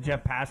 according to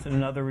Jeff Passan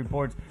and other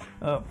reports,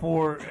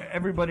 for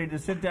everybody to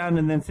sit down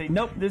and then say,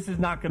 nope, this is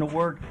not going to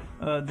work.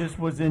 This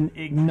was an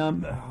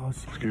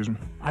excuse me.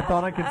 I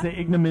thought I could say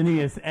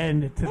ignominious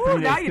end to 3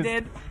 days. Now you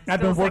did.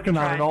 I've been working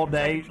on it all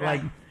day.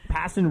 Like,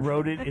 Passan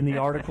wrote it in the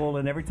article,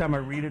 and every time I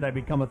read it, I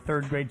become a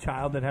third-grade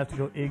child that has to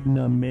go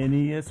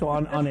ignominious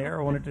on air.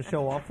 I wanted to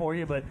show off for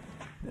you, but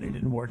it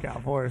didn't work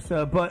out for us.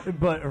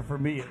 Or for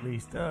me at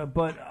least.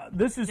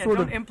 This is sort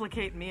don't of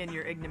implicate me in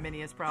your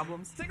ignominious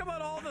problems. Think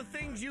about all the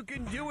things you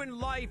can do in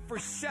life for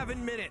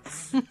 7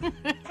 minutes.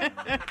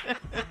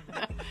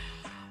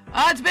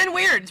 It's been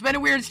weird. It's been a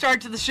weird start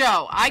to the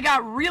show. I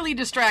got really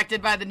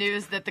distracted by the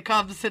news that the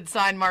Cubs had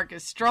signed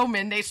Marcus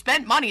Stroman. They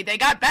spent money. They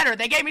got better.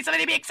 They gave me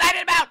something to be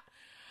excited about.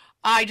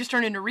 I just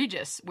turned into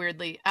Regis,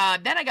 weirdly.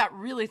 Then I got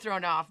really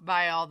thrown off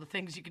by all the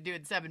things you could do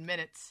in 7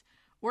 minutes.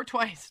 Or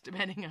twice,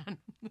 depending on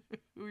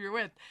who you're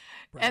with.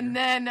 Right. And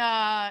then,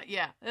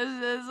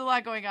 there's a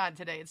lot going on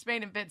today. It's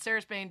Spain and Fitz,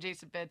 Sarah Spain,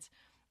 Jason Fitz,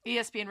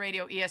 ESPN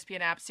Radio,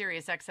 ESPN app,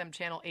 Sirius XM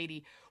Channel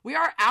 80. We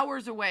are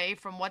hours away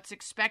from what's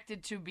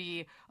expected to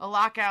be a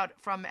lockout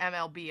from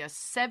MLB, a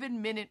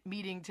 7-minute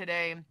meeting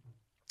today.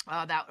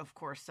 That, of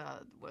course,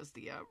 was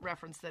the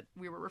reference that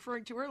we were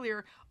referring to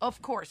earlier.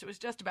 Of course, it was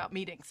just about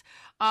meetings.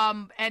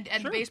 And sure.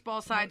 The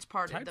baseball side's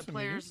parted, the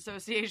Players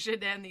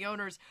Association and the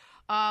owners,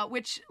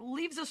 which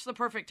leaves us the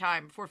perfect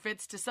time for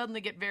Fitz to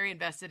suddenly get very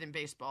invested in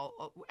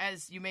baseball.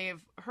 As you may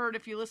have heard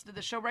if you listen to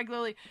the show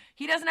regularly,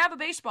 he doesn't have a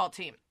baseball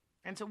team.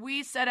 And so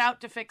we set out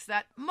to fix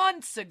that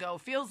months ago,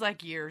 feels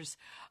like years,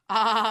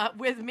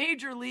 with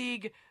Major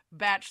League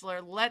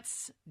Bachelor.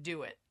 Let's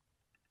do it.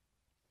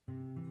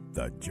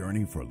 The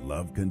journey for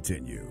love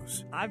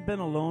continues. I've been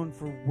alone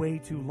for way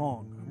too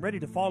long. I'm ready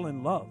to fall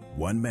in love.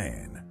 One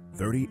man,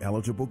 30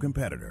 eligible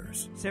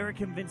competitors. Sarah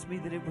convinced me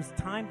that it was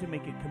time to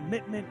make a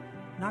commitment.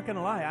 Not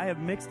gonna lie, I have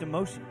mixed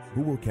emotions.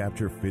 Who will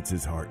capture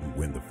Fitz's heart and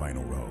win the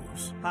final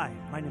rose? Hi,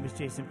 my name is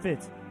Jason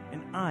Fitz,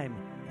 and I'm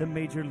the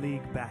Major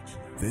League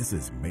Bachelor. This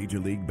is Major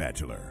League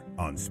Bachelor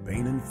on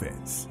Spain and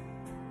Fitz.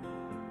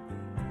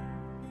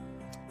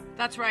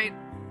 That's right.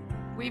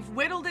 We've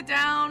whittled it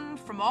down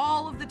from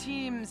all of the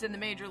teams in the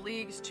major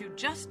leagues to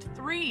just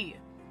 3.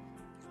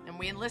 And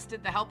we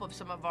enlisted the help of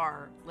some of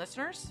our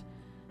listeners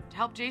to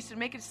help Jason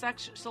make a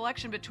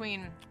selection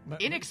between,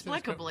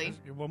 inexplicably...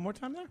 One more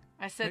time there?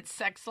 I said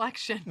sex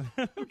selection.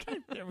 Okay,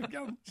 there we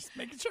go. Just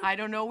making sure. I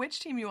don't know which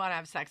team you want to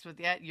have sex with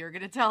yet. You're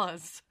going to tell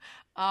us.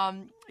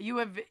 You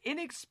have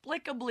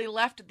inexplicably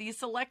left the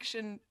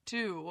selection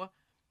to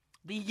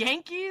the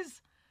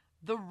Yankees,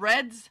 the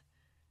Reds,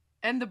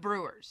 and the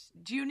Brewers.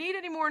 Do you need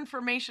any more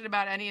information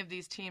about any of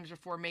these teams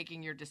before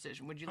making your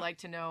decision? Would you like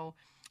to know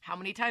how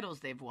many titles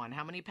they've won?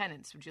 How many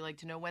pennants? Would you like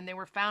to know when they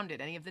were founded?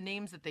 Any of the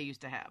names that they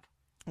used to have?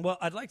 Well,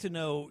 I'd like to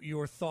know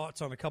your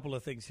thoughts on a couple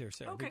of things here,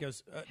 Sarah, Okay.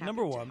 because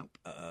number one,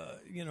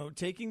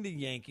 taking the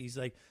Yankees,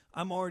 like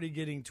I'm already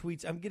getting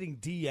tweets. I'm getting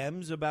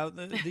DMs about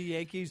the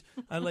Yankees.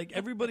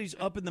 Everybody's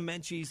up in the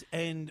Menchies.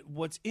 And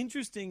what's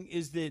interesting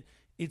is that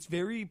it's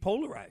very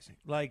polarizing.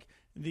 Like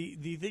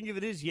the thing of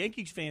it is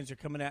Yankees fans are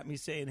coming at me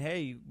saying,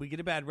 hey, we get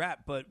a bad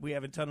rap, but we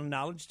have a ton of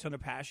knowledge, ton of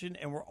passion,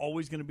 and we're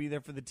always going to be there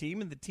for the team,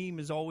 and the team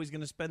is always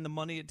going to spend the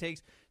money it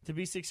takes to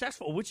be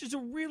successful, which is a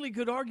really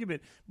good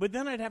argument. But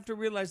then I'd have to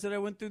realize that I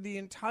went through the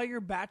entire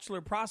Bachelor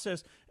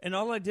process, and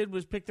all I did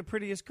was pick the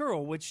prettiest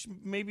girl, which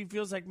maybe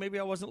feels like maybe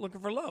I wasn't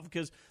looking for love,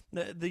 because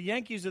the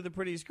Yankees are the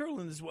prettiest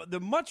girl in this one. They're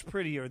much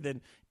prettier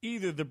than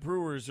either the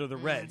Brewers or the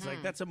Reds.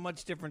 Like, that's a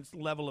much different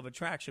level of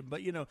attraction.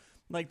 But,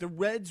 the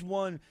Reds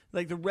one,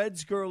 like the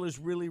Reds girl is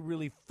really,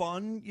 really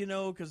fun,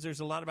 because there's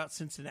a lot about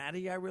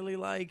Cincinnati I really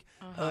like.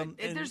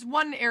 There's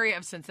one area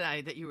of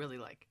Cincinnati that you really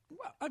like.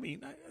 Well, I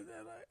mean, I like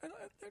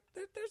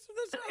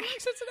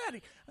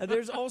Cincinnati.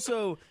 There's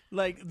also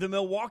like the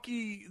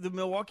Milwaukee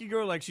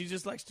girl. Like she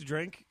just likes to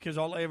drink because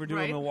all I ever do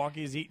in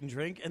Milwaukee is eat and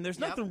drink. And there's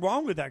nothing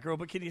wrong with that girl.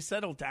 But can you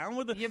settle down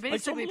with it? You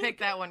basically picked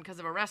that one because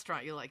of a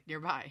restaurant you like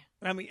nearby.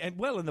 I mean, and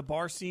the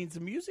bar scenes,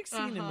 the music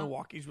scene in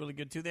Milwaukee is really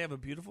good too. They have a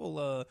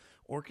beautiful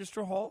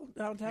orchestra hall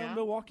downtown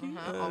Milwaukee.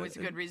 Always a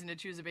good reason to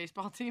choose a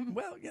baseball team.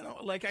 Well,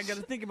 I got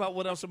to think about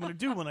what else I'm going to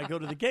do when I go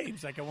to the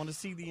games. Like I want to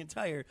see the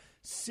entire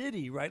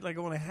city, right? Like I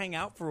want to hang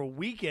out for a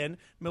weekend.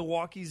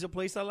 Milwaukee's a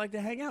place I like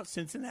to hang out.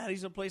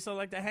 Cincinnati's a place I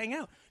like to hang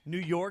out. New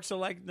York's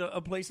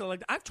a place I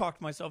like. I've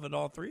talked myself into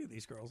all 3 of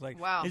these girls. Like,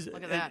 wow,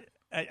 look at that.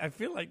 I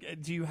feel like.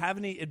 Do you have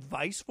any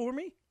advice for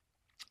me?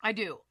 I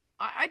do.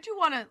 I do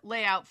want to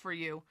lay out for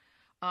you.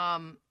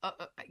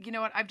 You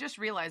know what? I've just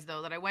realized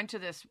though that I went to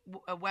this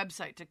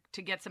website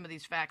to get some of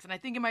these facts, and I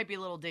think it might be a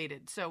little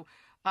dated. So,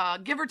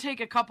 give or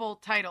take a couple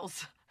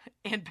titles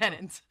and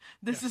pennants.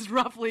 This is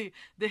roughly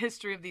the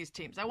history of these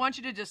teams. I want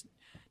you to just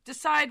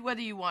decide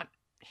whether you want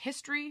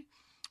history,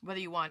 whether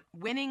you want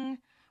winning,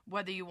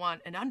 whether you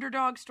want an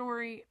underdog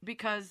story,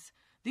 because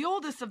the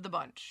oldest of the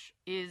bunch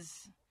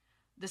is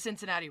the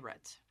Cincinnati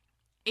Reds.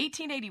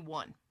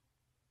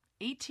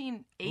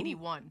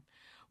 1881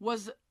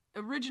 was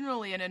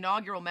originally an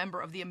inaugural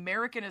member of the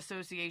American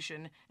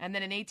Association, and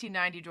then in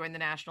 1890 joined the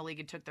National League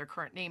and took their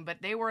current name.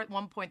 But they were at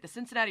one point the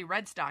Cincinnati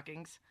Red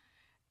Stockings,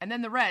 and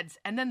then the Reds,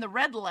 and then the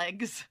Red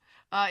Legs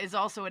is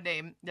also a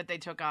name that they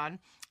took on,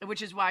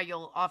 which is why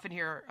you'll often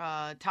hear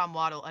Tom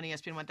Waddle on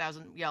ESPN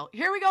 1000 yell,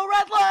 "Here we go,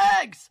 Red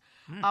Legs!"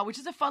 Which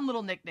is a fun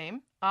little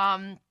nickname.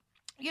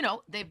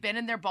 They've been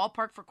in their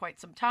ballpark for quite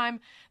some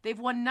time. They've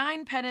won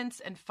 9 pennants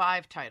and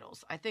 5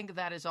 titles. I think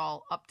that is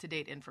all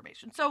up-to-date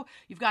information. So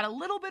you've got a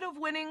little bit of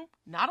winning,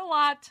 not a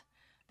lot.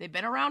 They've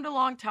been around a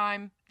long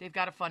time. They've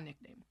got a fun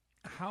nickname.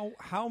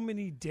 How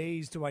many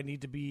days do I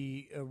need to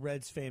be a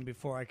Reds fan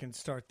before I can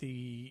start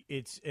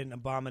it's an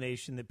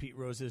abomination that Pete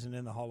Rose isn't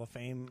in the Hall of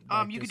Fame?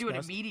 You could do it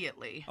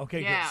immediately.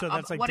 Okay, yeah. good. So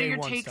that's like what day are your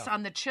one takes stuff.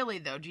 on the chili,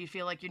 though? Do you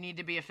feel like you need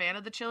to be a fan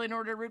of the chili in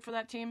order to root for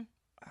that team?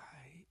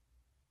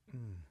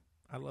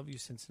 I love you,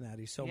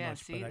 Cincinnati, so yeah,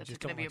 much, see, but I that's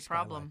just going don't to be like a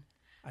problem.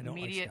 Skyline. I don't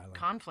Immediate like Skyline.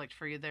 conflict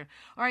for you there.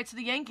 All right, so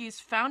the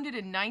Yankees, founded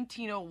in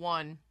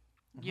 1901,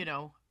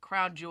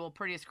 crown jewel,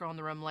 prettiest girl in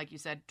the room, like you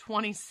said,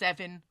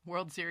 27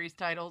 World Series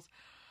titles.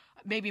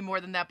 Maybe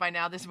more than that by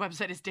now. This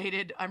website is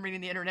dated. I'm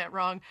reading the internet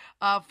wrong.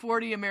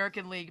 40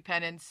 American League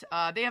pennants.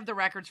 They have the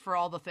records for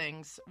all the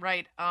things,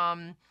 right?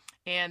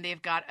 And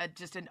they've got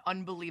just an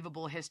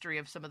unbelievable history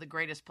of some of the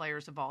greatest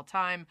players of all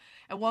time.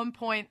 At one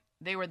point,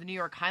 they were the New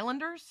York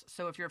Highlanders.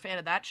 So if you're a fan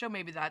of that show,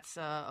 maybe that's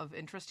of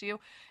interest to you.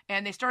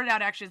 And they started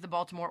out actually as the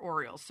Baltimore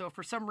Orioles. So if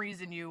for some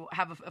reason you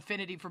have an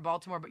affinity for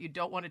Baltimore, but you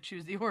don't want to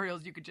choose the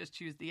Orioles, you could just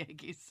choose the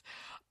Yankees.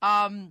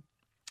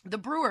 The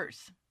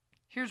Brewers.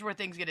 Here's where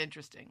things get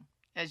interesting.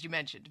 As you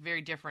mentioned,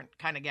 very different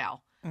kind of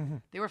gal.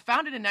 They were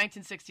founded in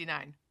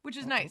 1969, which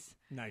is nice.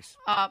 Nice.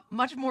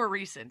 Much more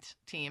recent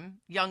team,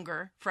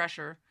 younger,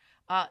 fresher.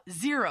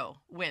 0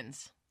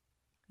 wins.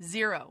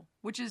 0,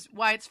 which is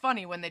why it's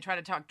funny when they try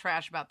to talk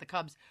trash about the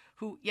Cubs,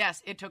 who,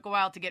 yes, it took a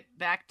while to get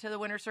back to the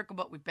winner's circle,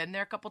 but we've been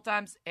there a couple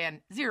times, and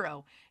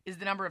 0 is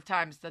the number of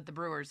times that the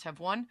Brewers have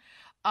won.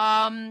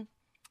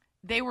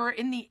 They were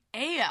in the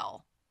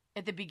AL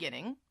at the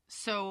beginning,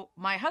 so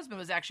my husband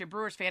was actually a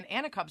Brewers fan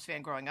and a Cubs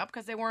fan growing up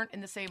because they weren't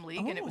in the same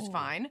league, and it was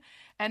fine.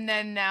 And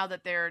then now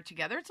that they're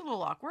together, it's a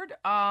little awkward,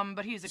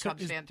 but he's a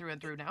Cubs fan through and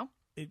through now.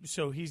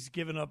 So he's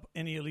given up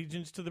any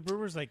allegiance to the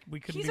Brewers? Like, we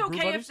couldn't He's be Brew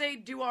okay buddies? if they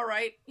do all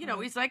right. You know,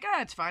 he's like,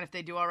 it's fine if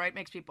they do all right.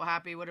 Makes people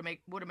happy. Would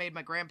have made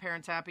my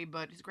grandparents happy,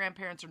 but his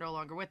grandparents are no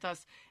longer with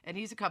us, and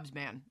he's a Cubs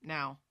man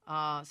now.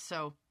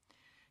 So,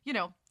 you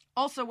know,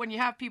 also when you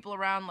have people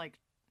around like,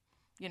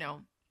 you know,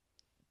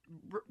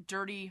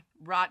 dirty,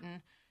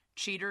 rotten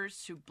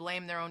cheaters who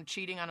blame their own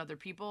cheating on other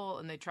people,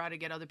 and they try to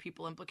get other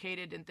people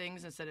implicated in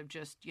things instead of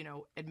just, you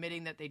know,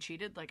 admitting that they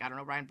cheated, like, I don't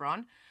know, Ryan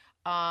Braun.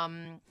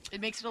 It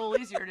makes it a little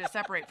easier to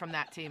separate from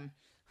that team.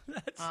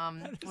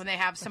 When they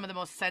have some of the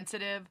most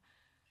sensitive,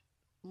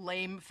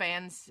 lame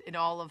fans in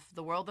all of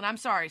the world. And I'm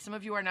sorry, some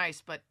of you are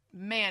nice, but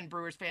man,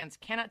 Brewers fans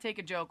cannot take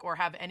a joke or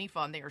have any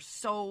fun. They are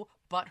so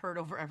butthurt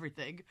over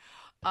everything.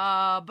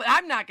 But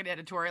I'm not going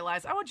to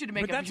editorialize. I want you to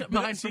make up your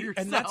mind for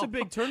yourself. And that's a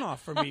big turnoff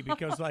for me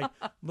because, like,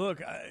 look,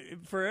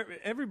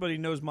 everybody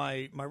knows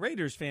my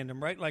Raiders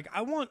fandom, right? Like,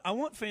 I want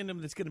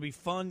fandom that's going to be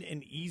fun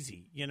and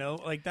easy. You know,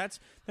 like that's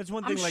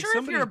one thing. I'm like sure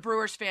somebody, if you're a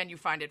Brewers fan, you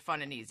find it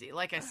fun and easy.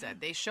 Like I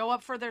said, they show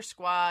up for their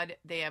squad.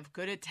 They have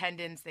good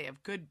attendance. They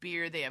have good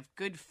beer. They have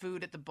good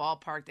food at the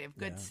ballpark. They have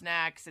good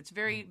snacks. It's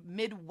very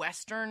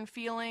Midwestern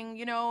feeling.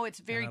 You know, it's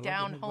very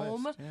down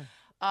home.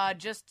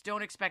 Just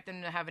don't expect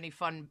them to have any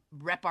fun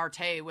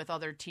repartee with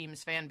other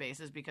teams' fan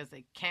bases because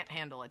they can't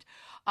handle it.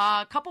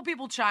 A couple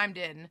people chimed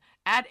in.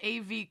 At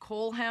AV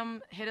Coleham,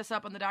 hit us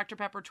up on the Dr.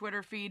 Pepper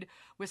Twitter feed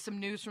with some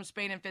news from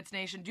Spain and Fitz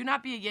Nation. Do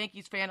not be a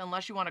Yankees fan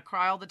unless you want to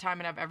cry all the time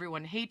and have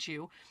everyone hate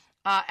you.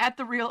 At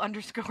the real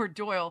 _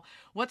 Doyle,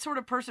 what sort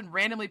of person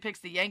randomly picks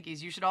the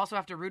Yankees? You should also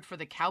have to root for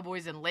the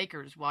Cowboys and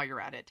Lakers while you're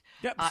at it.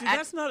 Yeah, see,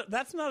 that's not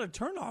a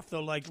turnoff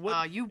though. Like,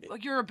 what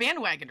you're a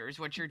bandwagoner is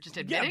what you're just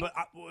admitting.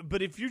 Yeah,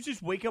 but if you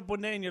just wake up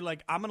one day and you're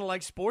like, I'm gonna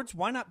like sports,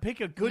 why not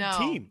pick a good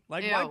team?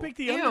 Like, why pick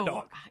the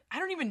underdog? I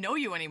don't even know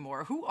you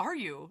anymore. Who are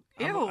you?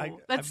 I've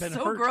That's been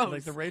so hurt. gross.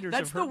 Like, the Raiders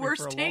that's have hurt the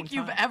worst me for a take long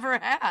you've time. ever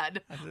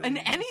had in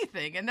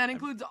anything, and that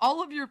includes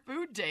all of your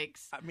food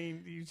takes. I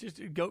mean, you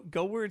just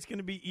go where it's going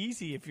to be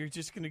easy. If you're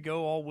just going to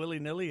go all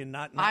willy-nilly and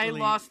not I really...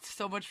 lost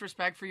so much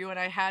respect for you, and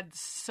I had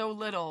so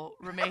little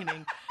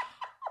remaining.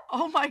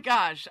 Oh my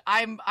gosh,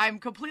 I'm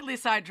completely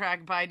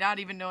sidetracked by not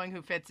even knowing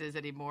who Fitz is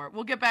anymore.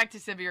 We'll get back to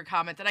some of your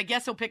comments, and I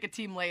guess he'll pick a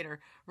team later.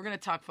 We're going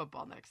to talk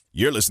football next.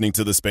 You're listening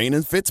to the Spain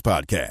and Fitz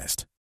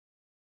podcast.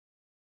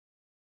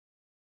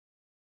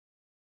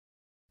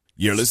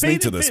 You're listening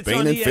to the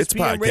Spain and Fitz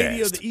ESPN podcast.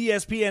 Radio, the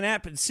ESPN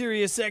app, and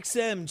Sirius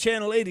XM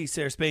Channel 80.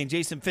 Sarah Spain,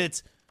 Jason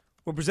Fitz.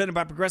 We're presented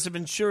by Progressive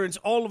Insurance.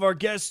 All of our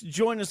guests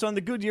join us on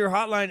the Goodyear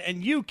Hotline,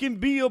 and you can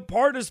be a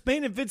part of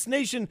Spain and Fitz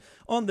Nation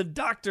on the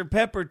Dr.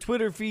 Pepper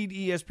Twitter feed.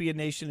 ESPN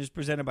Nation is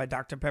presented by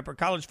Dr. Pepper.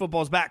 College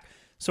football's back.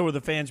 So are the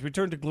fans.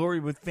 Return to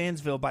glory with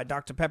Fansville by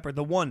Dr. Pepper,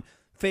 the one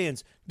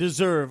fans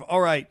deserve.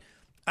 All right.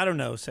 I don't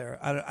know, Sarah.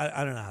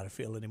 I don't know how to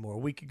feel anymore. A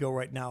week ago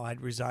right now, I'd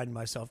resigned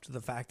myself to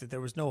the fact that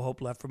there was no hope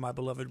left for my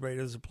beloved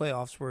Raiders. The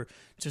playoffs were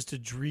just a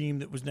dream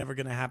that was never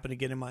going to happen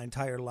again in my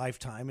entire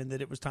lifetime, and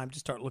that it was time to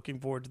start looking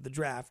forward to the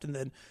draft. And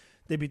then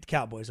they beat the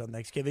Cowboys on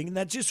Thanksgiving. And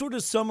that just sort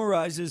of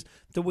summarizes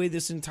the way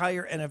this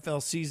entire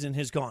NFL season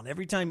has gone.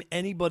 Every time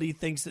anybody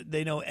thinks that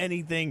they know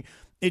anything,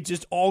 it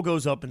just all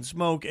goes up in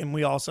smoke, and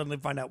we all suddenly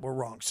find out we're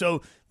wrong.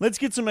 So let's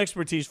get some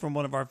expertise from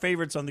one of our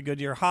favorites on the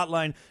Goodyear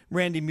Hotline.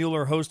 Randy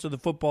Mueller, host of the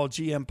Football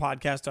GM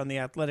podcast on The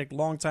Athletic,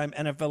 longtime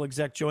NFL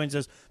exec, joins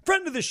us.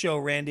 Friend of the show,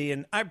 Randy,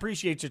 and I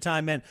appreciate your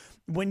time, man.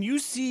 When you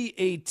see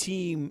a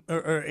team,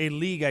 or a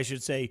league, I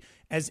should say,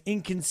 as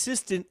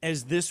inconsistent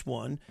as this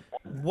one,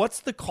 what's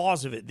the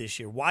cause of it this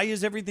year? Why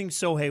is everything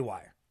so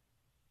haywire?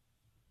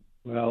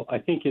 Well, I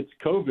think it's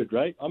COVID,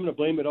 right? I'm going to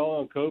blame it all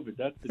on COVID.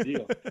 That's the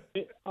deal.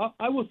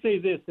 I will say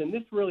this, and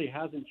this really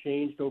hasn't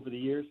changed over the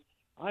years.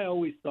 I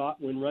always thought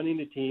when running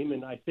a team,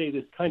 and I say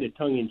this kind of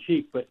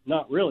tongue-in-cheek, but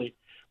not really,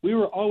 we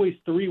were always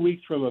 3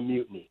 weeks from a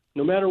mutiny,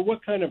 no matter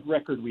what kind of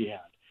record we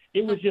had.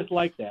 It was just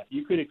like that.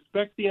 You could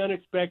expect the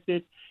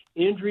unexpected.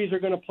 Injuries are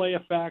going to play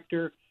a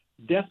factor.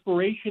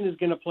 Desperation is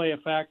going to play a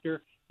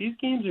factor. These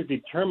games are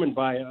determined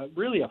by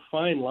really a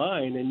fine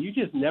line, and you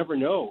just never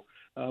know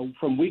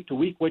from week to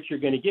week what you're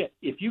going to get.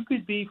 If you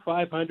could be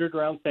 500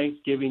 around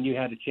Thanksgiving, you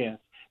had a chance.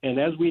 And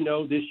as we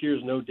know, this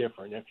year's no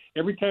different.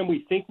 Every time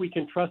we think we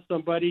can trust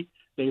somebody,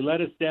 they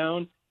let us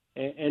down,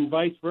 and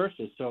vice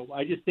versa. So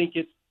I just think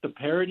it's the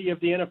parity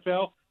of the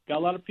NFL. Got a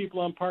lot of people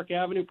on Park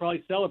Avenue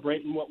probably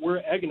celebrating what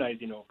we're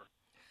agonizing over.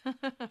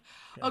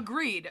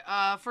 Agreed.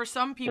 For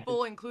some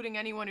people, including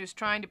anyone who's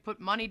trying to put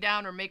money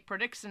down or make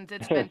predictions,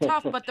 it's been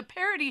tough. But the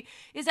parity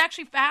is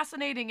actually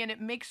fascinating, and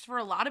it makes for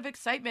a lot of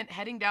excitement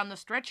heading down the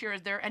stretch here.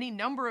 Is there any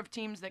number of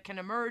teams that can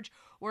emerge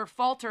or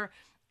falter?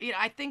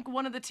 I think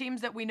one of the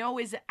teams that we know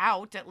is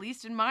out, at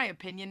least in my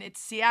opinion, it's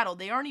Seattle.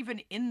 They aren't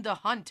even in the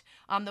hunt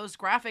on those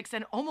graphics,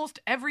 and almost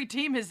every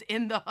team is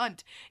in the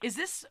hunt. Is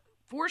this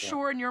for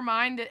sure in your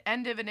mind the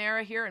end of an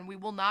era here, and we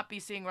will not be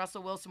seeing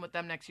Russell Wilson with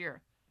them next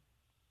year?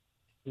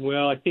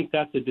 Well, I think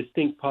that's a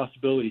distinct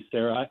possibility,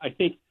 Sarah. I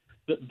think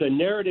the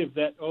narrative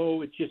that,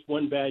 it's just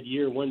one bad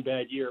year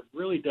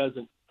really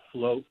doesn't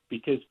float,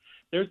 because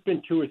there's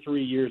been 2 or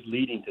 3 years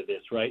leading to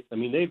this, right? I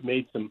mean, they've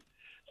made some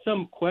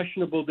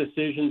questionable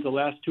decisions the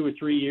last 2 or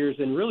 3 years.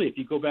 And really, if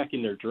you go back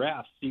in their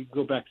drafts, you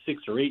go back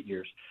 6 or 8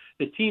 years,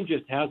 the team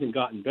just hasn't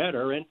gotten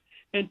better.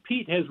 And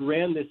Pete has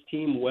ran this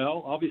team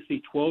well,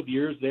 obviously 12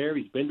 years there.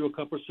 He's been to a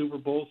couple of Super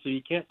Bowls, so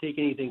you can't take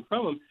anything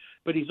from him.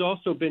 But he's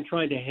also been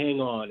trying to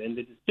hang on. And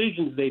the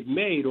decisions they've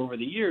made over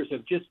the years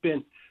have just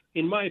been,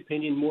 in my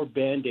opinion, more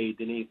Band-Aid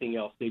than anything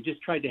else. They've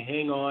just tried to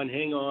hang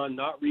on,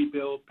 not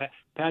rebuild,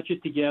 patch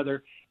it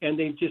together. And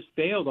they've just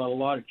failed on a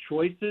lot of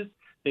choices.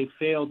 They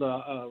failed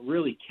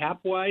really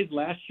cap-wise.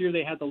 Last year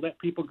they had to let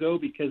people go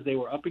because they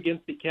were up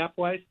against it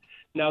cap-wise.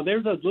 Now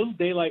there's a little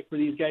daylight for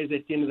these guys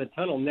at the end of the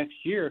tunnel next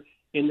year,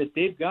 in that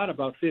they've got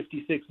about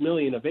 $56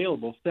 million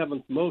available,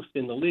 7th most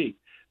in the league.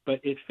 But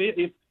it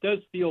does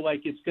feel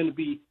like it's going to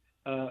be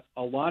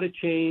a lot of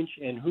change,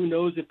 and who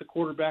knows if the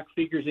quarterback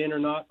figures in or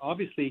not.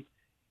 Obviously,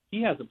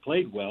 he hasn't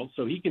played well,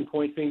 so he can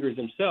point fingers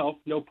himself,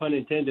 no pun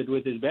intended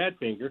with his bad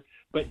finger,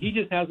 but he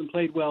just hasn't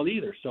played well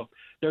either. So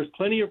there's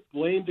plenty of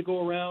blame to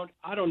go around.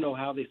 I don't know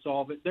how they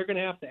solve it. They're going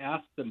to have to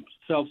ask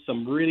themselves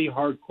some really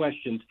hard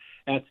questions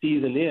at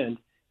season end,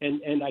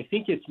 and I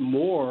think it's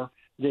more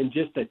than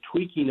just a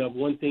tweaking of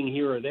one thing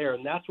here or there,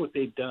 and that's what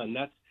they've done.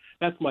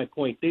 That's my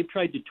point. They've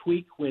tried to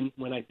tweak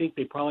when I think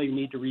they probably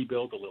need to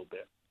rebuild a little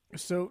bit.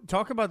 So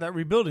talk about that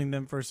rebuilding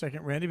then for a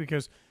second, Randy,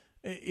 because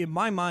in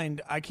my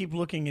mind, I keep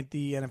looking at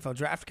the NFL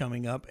draft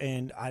coming up,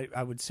 and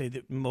I would say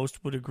that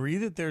most would agree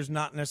that there's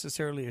not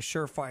necessarily a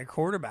surefire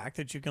quarterback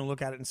that you can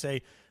look at it and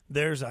say,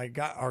 there's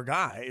our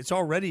guy. It's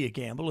already a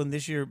gamble, and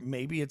this year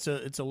maybe it's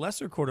a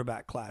lesser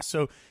quarterback class.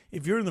 So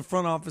if you're in the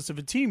front office of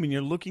a team and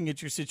you're looking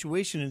at your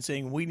situation and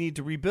saying, we need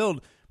to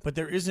rebuild, but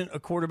there isn't a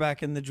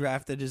quarterback in the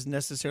draft that is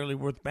necessarily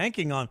worth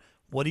banking on,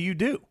 what do you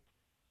do?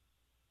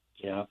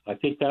 Yeah, I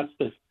think that's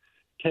the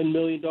 $10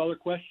 million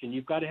question.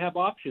 You've got to have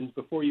options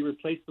before you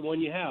replace the one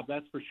you have,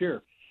 that's for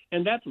sure.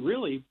 And that's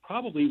really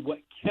probably what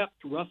kept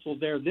Russell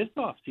there this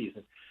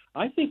offseason.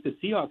 I think the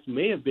Seahawks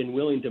may have been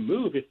willing to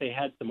move if they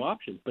had some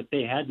options, but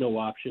they had no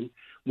option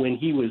when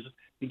he was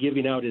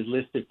giving out his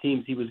list of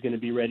teams he was going to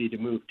be ready to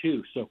move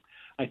to. So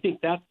I think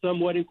that's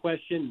somewhat in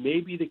question.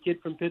 Maybe the kid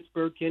from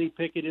Pittsburgh, Kenny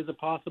Pickett, is a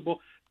possible.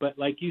 But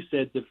like you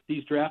said,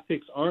 these draft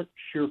picks aren't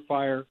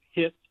surefire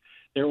hits.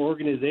 They're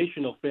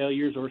organizational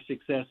failures or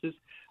successes.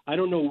 I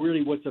don't know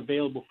really what's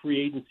available free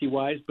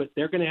agency-wise, but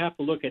they're going to have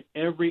to look at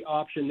every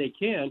option they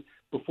can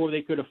before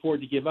they could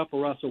afford to give up a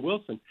Russell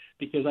Wilson,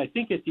 because I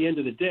think at the end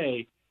of the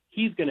day,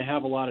 he's going to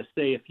have a lot of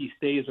say if he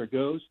stays or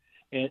goes.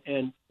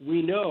 And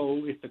we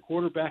know if the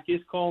quarterback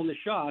is calling the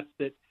shots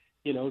that,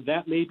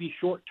 that may be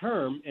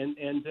short-term,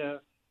 and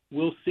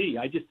we'll see.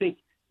 I just think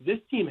this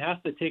team has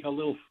to take a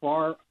little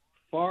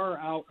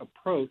far-out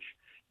approach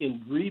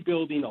in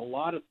rebuilding a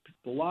lot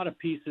of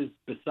pieces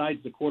besides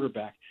the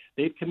quarterback.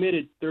 They've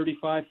committed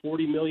 $35,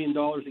 $40 million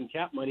in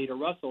cap money to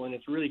Russell, and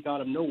it's really got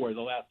him nowhere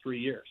the last 3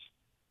 years.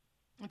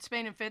 It's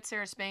Spain and Fitz,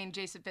 Sarah Spain,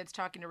 Jason Fitz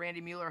talking to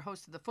Randy Mueller,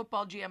 host of the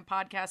Football GM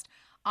podcast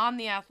on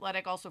The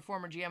Athletic, also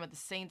former GM at the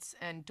Saints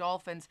and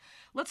Dolphins.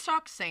 Let's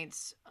talk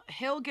Saints.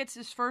 Hill gets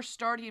his first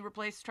start. He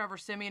replaced Trevor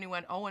Siemian, who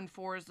went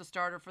 0-4 as the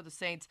starter for the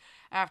Saints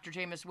after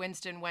Jameis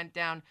Winston went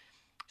down.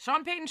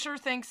 Sean Payton sure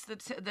thinks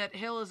that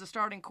Hill is a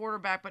starting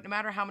quarterback, but no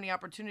matter how many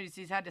opportunities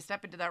he's had to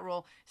step into that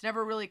role, he's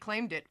never really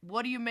claimed it.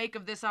 What do you make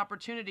of this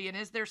opportunity, and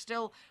is there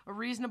still a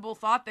reasonable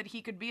thought that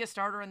he could be a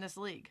starter in this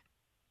league?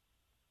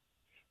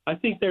 I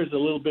think there's a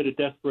little bit of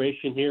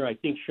desperation here. I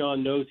think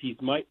Sean knows he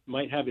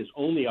might have his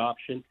only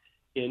option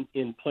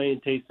in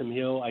playing Taysom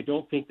Hill. I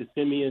don't think the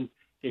Siemian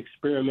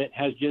experiment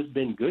has just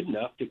been good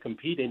enough to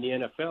compete in the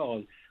NFL,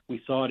 and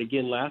we saw it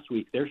again last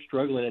week. They're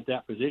struggling at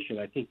that position.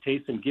 I think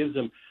Taysom gives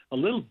them a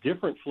little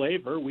different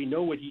flavor. We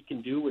know what he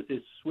can do with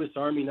his Swiss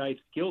Army knife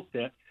skill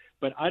set,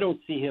 but I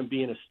don't see him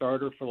being a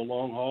starter for the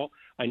long haul.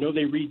 I know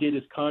they redid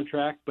his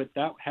contract, but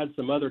that had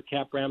some other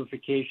cap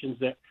ramifications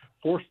that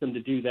forced them to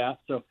do that.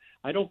 So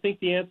I don't think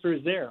the answer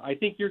is there. I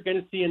think you're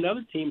going to see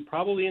another team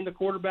probably in the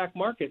quarterback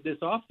market this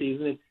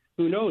offseason, and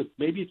who knows,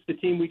 maybe it's the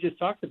team we just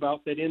talked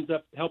about that ends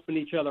up helping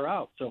each other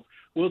out. So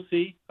we'll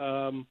see.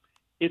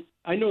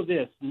 I know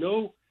this,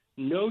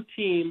 no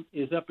team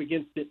is up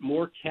against it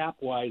more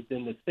cap-wise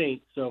than the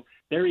Saints, so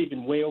they're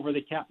even way over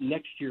the cap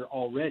next year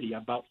already,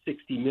 about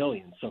 $60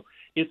 million. So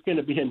it's going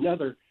to be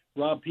another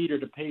rob Peter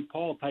to pay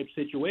Paul type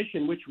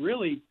situation, which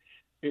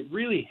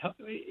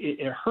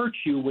it hurts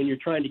you when you're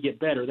trying to get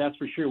better. That's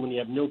for sure, when you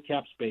have no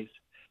cap space.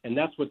 and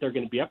that's what they're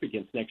going to be up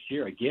against next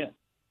year again.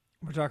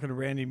 We're talking to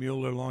Randy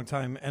Mueller,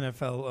 longtime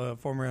NFL,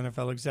 former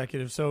NFL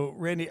executive. So,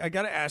 Randy, I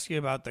got to ask you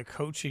about the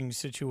coaching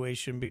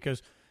situation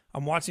because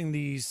I'm watching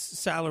these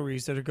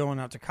salaries that are going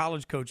out to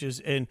college coaches,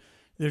 and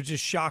they're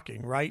just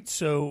shocking, right?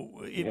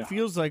 So it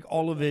feels like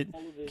all of it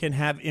can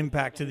have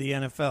impact to the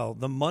NFL.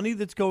 The money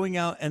that's going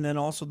out, and then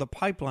also the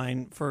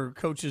pipeline for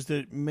coaches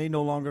that may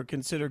no longer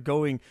consider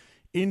going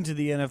into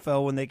the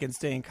NFL when they can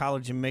stay in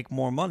college and make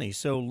more money.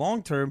 So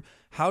long term,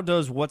 how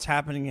does what's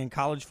happening in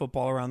college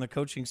football around the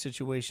coaching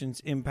situations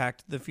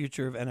impact the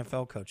future of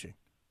NFL coaching?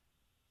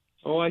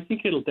 Oh, I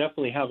think it'll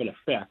definitely have an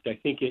effect. I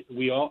think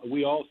we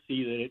all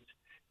see that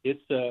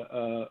it's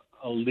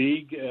a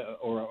league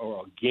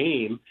or a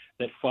game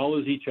that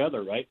follows each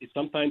other, right?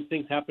 Sometimes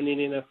things happen in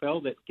the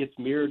NFL that gets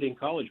mirrored in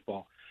college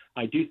ball.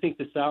 I do think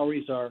the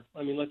salaries are,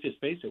 I mean, let's just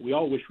face it. We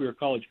all wish we were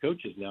college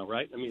coaches now,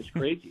 right? I mean, it's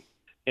crazy.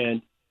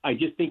 And I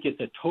just think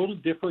it's a total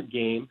different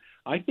game.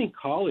 I think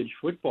college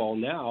football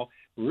now,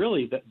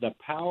 really, the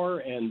power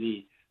and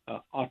the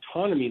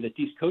autonomy that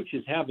these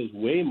coaches have is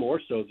way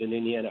more so than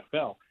in the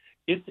NFL.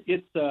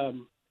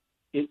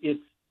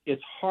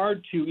 It's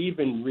hard to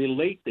even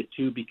relate the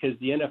two because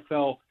the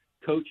NFL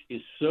coach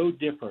is so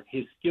different.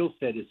 His skill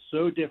set is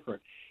so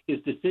different. His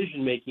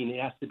decision making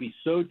has to be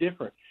so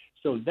different.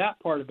 So that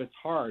part of it's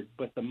hard.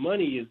 But the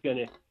money is going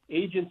to.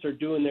 Agents are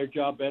doing their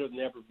job better than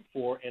ever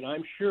before, and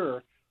I'm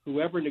sure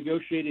whoever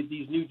negotiated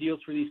these new deals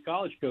for these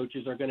college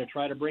coaches are going to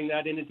try to bring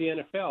that into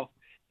the NFL.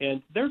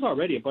 And there's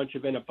already a bunch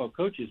of NFL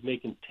coaches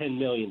making $10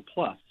 million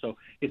plus. So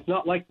it's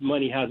not like the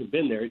money hasn't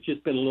been there. It's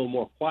just been a little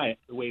more quiet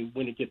the way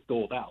when it gets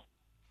doled out.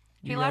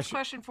 Okay, last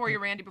question for you,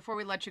 Randy, before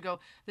we let you go.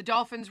 The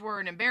Dolphins were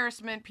an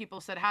embarrassment. People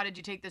said, how did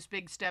you take this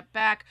big step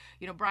back?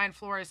 You know, Brian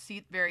Flores'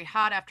 seat very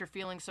hot after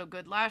feeling so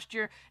good last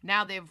year.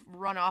 Now they've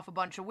run off a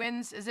bunch of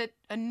wins. Is it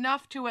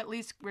enough to at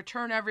least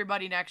return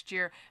everybody next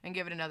year and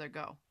give it another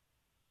go?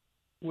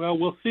 Well,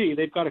 we'll see.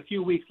 They've got a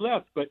few weeks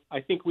left, but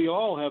I think we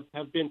all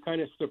have been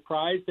kind of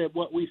surprised at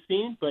what we've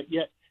seen, but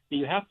yet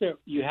you have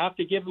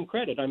to give them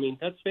credit. I mean,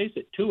 let's face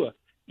it, Tua,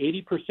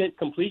 80%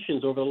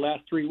 completions over the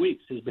last 3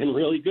 weeks has been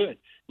really good.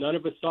 None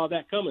of us saw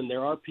that coming. Their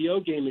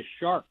RPO game is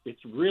sharp.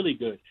 It's really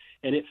good,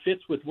 and it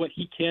fits with what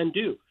he can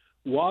do.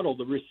 Waddle,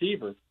 the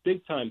receiver,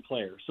 big-time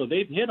player. So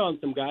they've hit on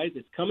some guys.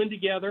 It's coming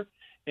together,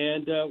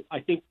 and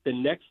I think the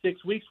next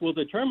 6 weeks will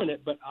determine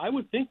it, but I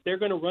would think they're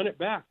going to run it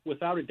back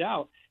without a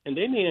doubt, and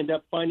they may end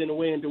up finding a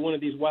way into one of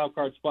these wild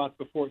card spots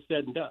before it's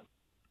said and done.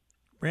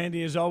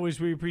 Randy, as always,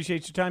 we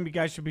appreciate your time. You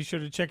guys should be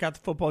sure to check out the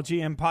Football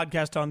GM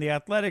podcast on The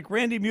Athletic.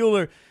 Randy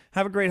Mueller,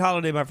 have a great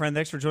holiday, my friend.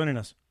 Thanks for joining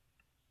us.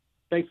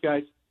 Thanks,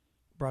 guys.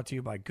 Brought to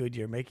you by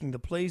Goodyear, making the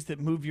plays that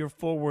move you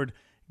forward.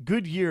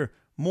 Goodyear,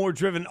 more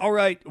driven. All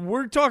right,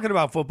 we're talking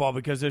about football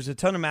because there's a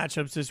ton of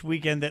matchups this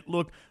weekend that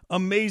look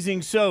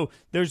amazing. So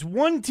there's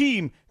one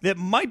team that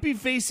might be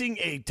facing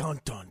a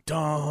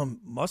dun-dun-dun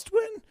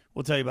must-win.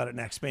 We'll tell you about it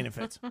next. Spain and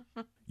Fitz.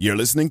 You're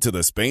listening to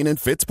the Spain and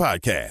Fitz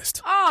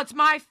podcast. Oh, it's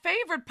my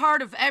favorite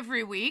part of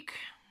every week.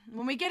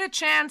 When we get a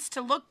chance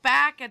to look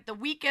back at the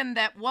weekend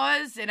that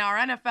was in our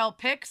NFL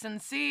picks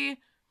and see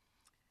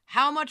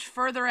how much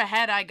further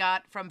ahead I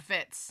got from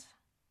Fitz.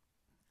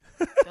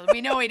 Because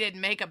we know he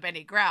didn't make up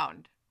any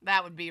ground.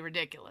 That would be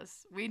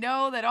ridiculous. We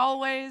know that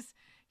always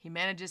he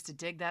manages to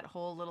dig that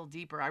hole a little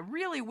deeper. I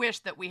really wish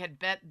that we had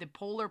bet the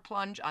polar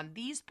plunge on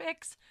these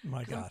picks.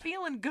 My God. I'm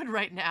feeling good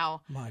right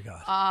now. My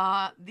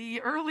God.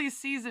 The early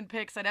season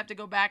picks I'd have to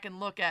go back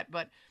and look at,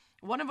 but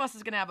one of us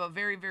is going to have a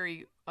very,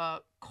 very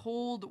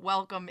cold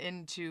welcome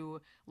into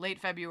late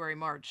February,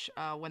 March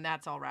when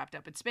that's all wrapped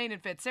up. It's Spain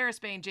and Fitz, Sarah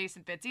Spain,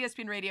 Jason Fitz,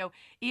 ESPN Radio,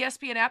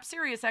 ESPN app,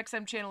 Sirius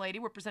XM Channel 80.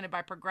 We're presented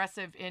by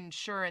Progressive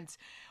Insurance.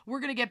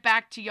 We're going to get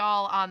back to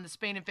y'all on the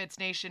Spain and Fitz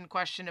Nation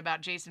question about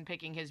Jason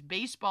picking his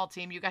baseball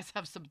team. You guys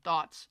have some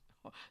thoughts,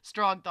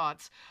 strong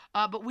thoughts.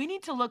 But we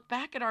need to look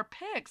back at our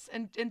picks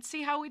and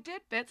see how we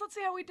did, Fitz. Let's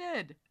see how we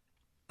did.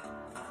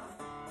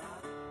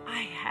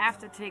 I have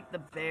to take the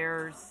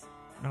Bears.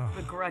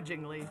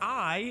 Begrudgingly.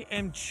 I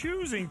am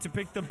choosing to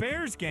pick the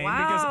Bears game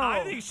Wow. because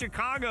I think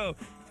Chicago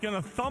is going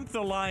to thump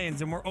the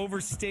Lions, and we're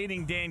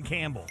overstating Dan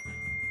Campbell.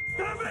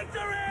 The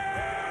victory!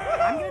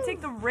 I'm going to take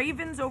the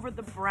Ravens over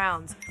the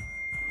Browns.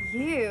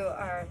 You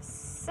are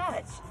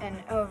such an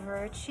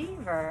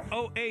overachiever.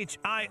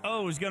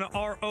 OHIO is going to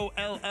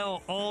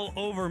ROLL all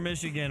over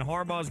Michigan.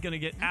 Harbaugh is going to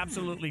get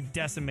absolutely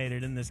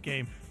decimated in this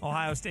game.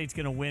 Ohio State's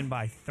going to win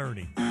by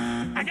 30.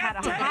 I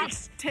got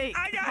takes.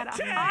 I got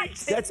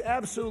takes. That's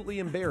absolutely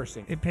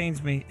embarrassing. It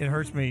pains me. It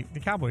hurts me. The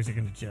Cowboys are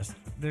going to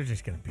they're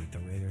just going to beat the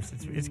Raiders.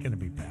 It's going to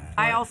be bad.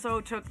 I also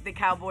took the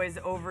Cowboys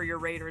over your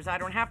Raiders. I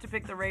don't have to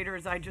pick the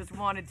Raiders. I just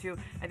wanted to.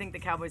 I think the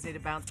Cowboys need a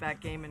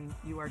bounce-back game, and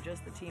you are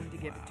just the team to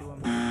give it to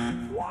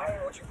them. Why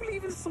would you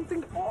believe in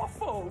something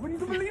awful when you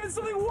can believe in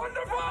something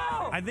wonderful?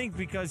 I think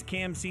because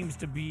Cam seems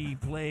to be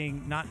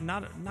playing not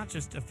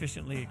just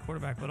efficiently at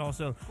quarterback, but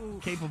also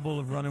capable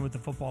of running with the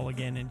football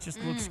again and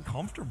just looks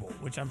comfortable,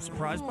 which I'm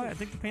surprised by. I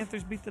think the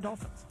Panthers beat the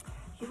Dolphins.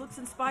 He looks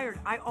inspired.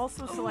 I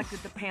also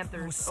selected the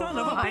Panthers. Son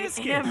of a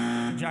biscuit.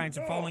 The Giants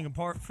are falling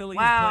apart. Philly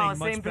is playing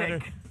much better.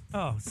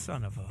 Oh,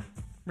 son of a.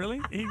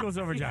 Really? Eagles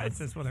over Giants.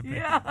 That's what I picked.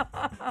 Yeah.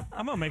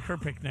 I'm going to make her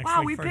pick next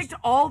Wow, week we first. picked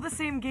all the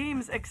same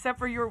games except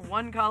for your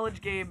one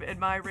college game and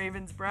my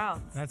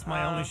Ravens-Browns. That's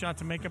my only shot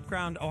to make up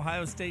ground.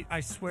 Ohio State, I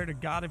swear to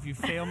God, if you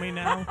fail me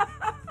now.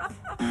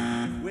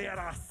 We're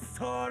a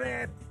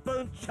sorry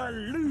bunch of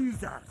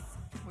losers.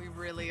 We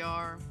really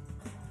are.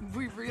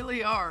 We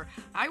really are.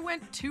 I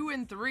went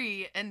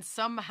 2-3, and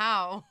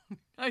somehow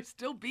I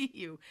still beat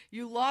you.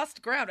 You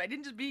lost ground. I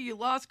didn't just beat you, you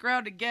lost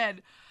ground again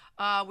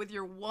with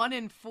your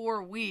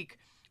 1-4 week.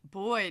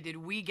 Boy, did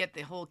we get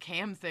the whole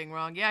Cam thing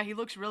wrong. Yeah, he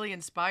looks really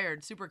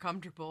inspired, super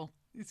comfortable.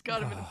 He's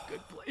got him in a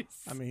good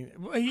place. I mean,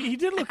 he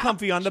did look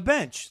comfy on the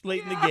bench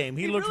late in the game.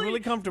 He looked really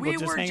comfortable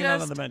just hanging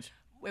out on the bench.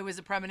 It was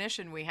a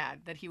premonition we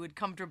had that he would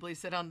comfortably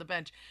sit on the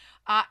bench.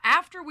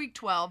 After week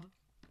 12,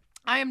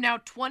 I am now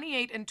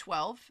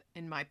 28-12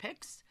 in my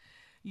picks.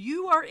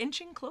 You are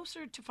inching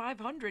closer to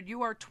 500.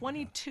 You are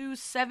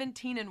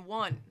 22-17-1.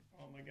 Oh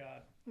my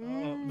God.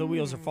 The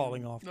wheels are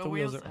falling off. The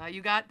wheels.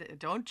 You got.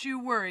 Don't you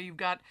worry. You've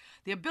got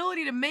the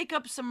ability to make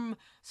up some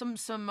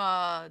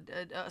of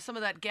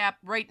that gap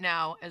right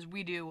now, as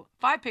we do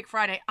 5-Pick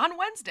Friday on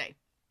Wednesday.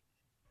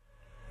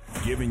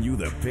 Giving you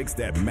the picks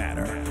that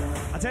matter.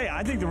 I'll tell you,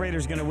 I think the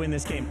Raiders are going to win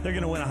this game. They're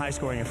going to win a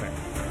high-scoring affair.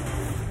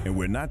 And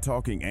we're not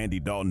talking Andy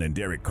Dalton and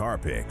Derek Carr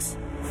picks.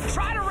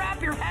 Try to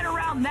wrap your head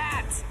around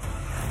that.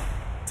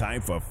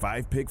 Time for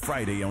 5-Pick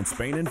Friday on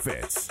Spain and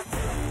Fitz.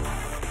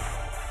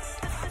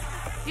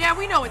 Yeah,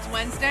 we know it's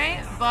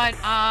Wednesday, but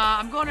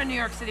I'm going to New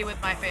York City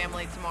with my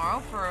family tomorrow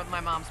for my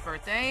mom's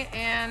birthday,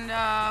 and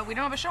we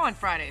don't have a show on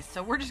Fridays,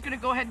 so we're just going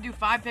to go ahead and do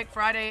 5-Pick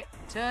Friday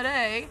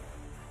today.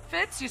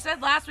 Fitz, you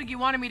said last week you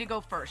wanted me to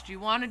go first. Do you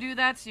want to do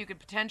that so you could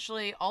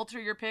potentially alter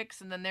your picks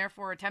and then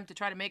therefore attempt to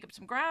try to make up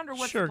some ground, or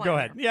what's Sure, the plan go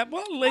ahead. here? Yeah,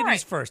 well,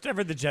 ladies first,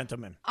 ever the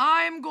gentleman.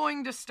 I'm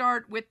going to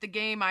start with the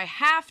game I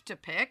have to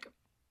pick,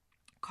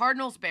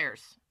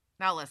 Cardinals-Bears.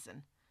 Now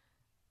listen,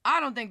 I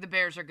don't think the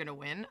Bears are going to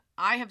win.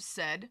 I have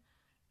said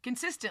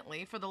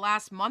consistently for the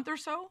last month or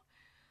so,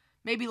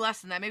 maybe less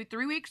than that, maybe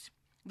 3 weeks,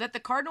 that the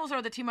Cardinals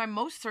are the team I'm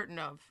most certain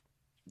of.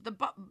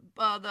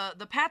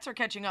 The Pats are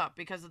catching up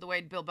because of the way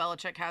Bill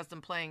Belichick has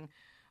them playing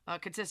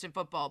consistent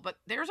football. But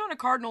the Arizona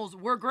Cardinals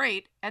were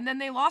great, and then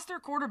they lost their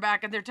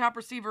quarterback and their top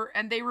receiver,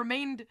 and they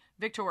remained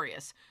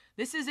victorious.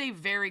 This is a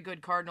very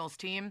good Cardinals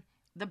team.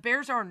 The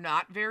Bears are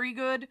not very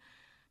good.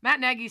 Matt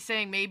Nagy's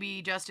saying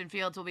maybe Justin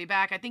Fields will be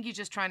back. I think he's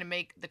just trying to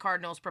make the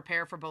Cardinals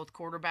prepare for both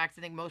quarterbacks.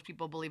 I think most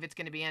people believe it's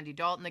going to be Andy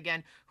Dalton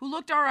again, who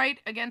looked all right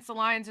against the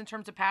Lions in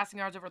terms of passing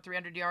yards, over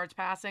 300 yards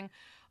passing.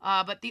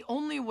 But the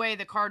only way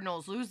the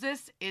Cardinals lose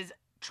this is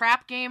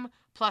trap game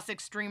plus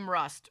extreme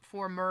rust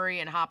for Murray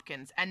and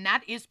Hopkins. And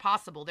that is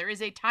possible. There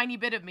is a tiny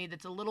bit of me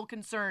that's a little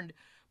concerned,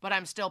 but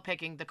I'm still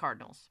picking the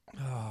Cardinals.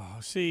 Oh,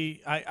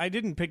 see, I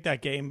didn't pick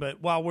that game,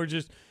 but while we're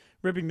just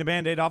ripping the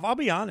Band-Aid off, I'll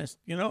be honest.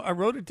 You know, I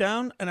wrote it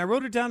down, and I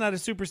wrote it down out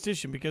of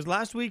superstition because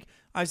last week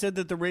I said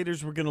that the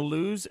Raiders were going to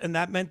lose, and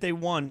that meant they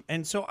won.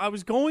 And so I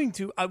was going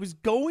to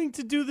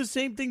do the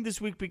same thing this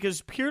week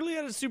because purely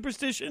out of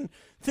superstition,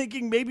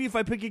 thinking maybe if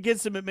I pick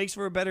against them, it makes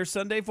for a better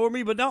Sunday for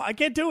me. But no, I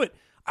can't do it.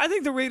 I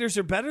think the Raiders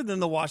are better than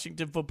the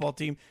Washington football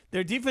team.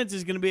 Their defense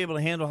is going to be able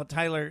to handle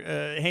Tyler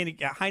Heineke.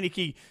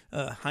 Heineke.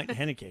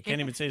 I can't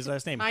even say his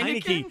last name.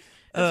 Heineke.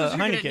 That's what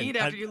you're going to need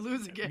after you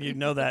lose again. You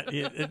know that.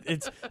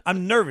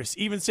 I'm nervous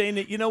even saying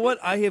it. You know what?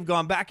 I have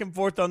gone back and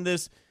forth on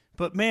this,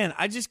 but man,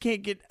 I just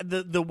can't get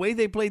the way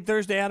they played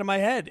Thursday out of my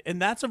head.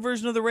 And that's a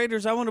version of the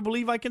Raiders I want to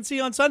believe I can see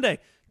on Sunday.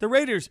 The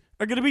Raiders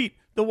are going to beat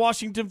the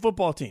Washington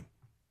football team.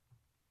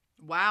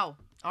 Wow.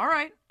 All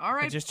right.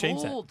 I just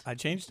changed that. I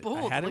changed it.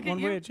 I had it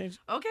one way. I changed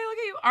it. Okay, look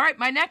at you. All right,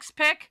 my next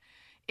pick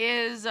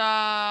is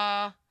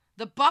the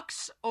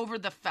Bucs over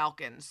the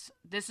Falcons.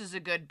 This is a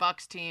good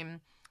Bucs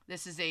team.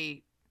 This is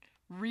a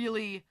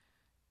really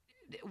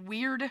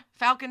weird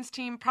Falcons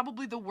team,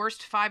 probably the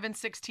worst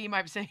 5-6 team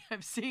I've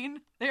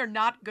seen. They are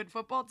not a good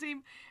football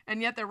team,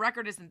 and yet their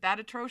record isn't that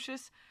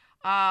atrocious.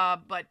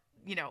 But,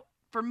 you know,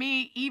 for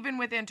me, even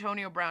with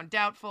Antonio Brown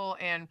doubtful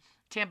and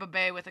Tampa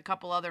Bay with a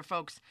couple other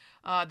folks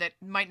that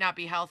might not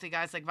be healthy,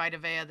 guys like Vita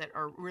Vea that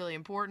are really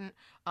important,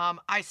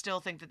 I still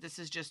think that this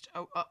is just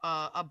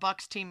a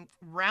Bucs team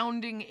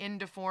rounding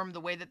into form the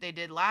way that they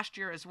did last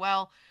year as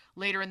well.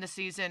 Later in the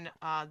season,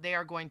 they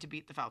are going to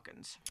beat the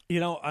Falcons. You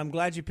know, I'm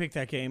glad you picked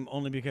that game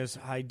only because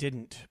I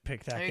didn't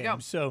pick that game. Go.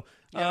 So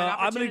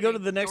I'm going to go to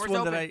the next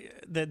one open.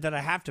 that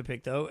I have to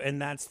pick, though,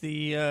 and that's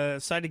the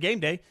side of game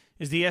day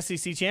is the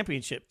SEC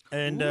Championship.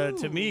 And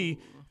to me,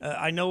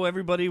 I know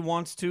everybody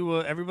wants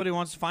to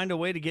find a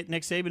way to get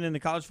Nick Saban in the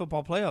college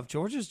football playoff.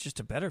 Georgia's just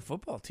a better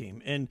football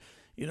team. And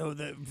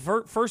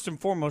First and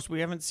foremost, we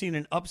haven't seen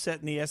an upset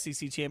in the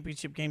SEC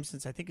championship game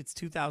since I think it's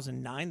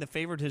 2009. The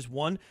favorite has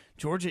won.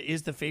 Georgia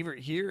is the favorite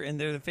here, and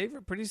they're the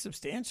favorite pretty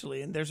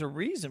substantially, and there's a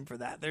reason for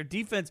that. Their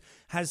defense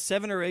has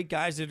 7 or 8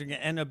 guys that are going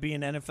to end up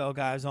being NFL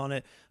guys on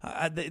it.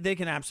 They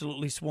can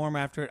absolutely swarm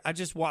after it. I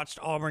just watched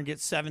Auburn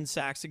get 7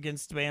 sacks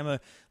against Bama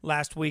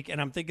last week,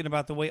 and I'm thinking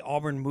about the way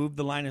Auburn moved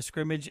the line of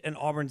scrimmage, and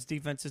Auburn's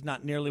defense is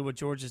not nearly what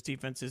Georgia's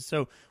defense is.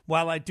 So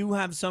while I do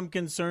have some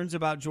concerns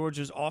about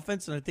Georgia's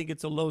offense, and I think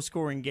it's a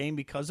low-scoring game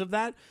because of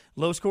that,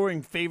 low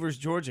scoring favors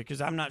Georgia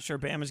because I'm not sure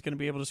Bama's going to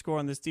be able to score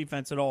on this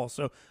defense at all.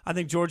 So I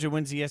think Georgia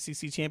wins the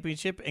SEC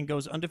championship and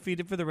goes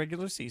undefeated for the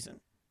regular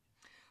season.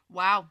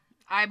 Wow.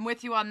 I'm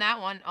with you on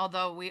that one,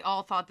 although we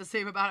all thought the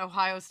same about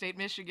Ohio State,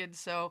 Michigan.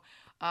 So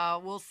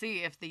we'll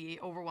see if the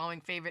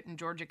overwhelming favorite in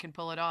Georgia can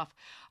pull it off.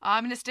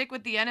 I'm going to stick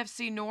with the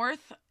NFC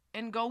North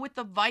and go with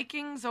the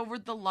Vikings over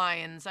the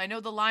Lions. I know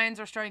the Lions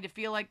are starting to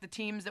feel like the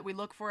teams that we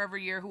look for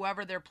every year.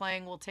 Whoever they're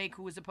playing will take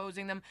who is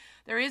opposing them.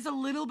 There is a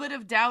little bit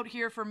of doubt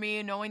here for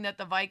me, knowing that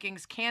the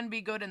Vikings can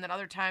be good and that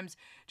other times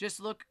just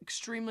look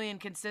extremely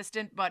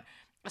inconsistent, but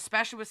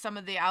especially with some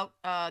of the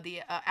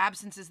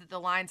absences that the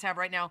Lions have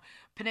right now.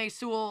 Penei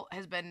Sewell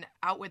has been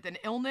out with an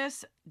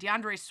illness.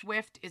 DeAndre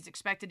Swift is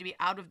expected to be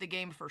out of the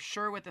game for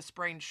sure with a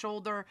sprained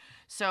shoulder.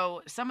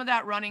 So some of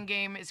that running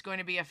game is going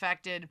to be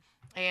affected.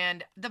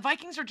 And the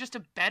Vikings are just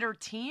a better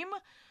team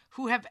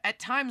who have at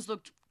times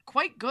looked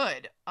quite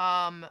good.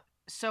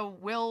 So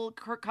will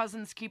Kirk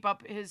Cousins keep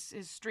up his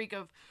streak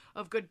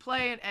of good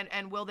play?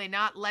 And will they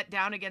not let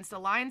down against the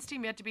Lions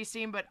team? Yet to be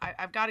seen, but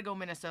I've got to go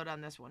Minnesota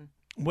on this one.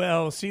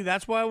 Well, see,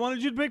 that's why I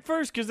wanted you to pick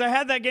first, because I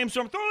had that game, so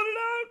I'm throwing it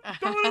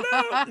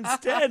out.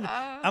 Instead,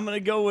 I'm going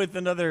to go with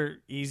another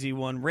easy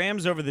one.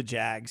 Rams over the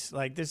Jags.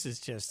 Like, this is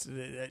just,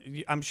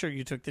 I'm sure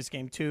you took this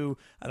game too.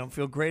 I don't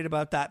feel great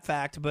about that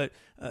fact, but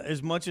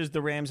as much as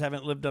the Rams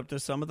haven't lived up to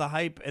some of the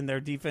hype and their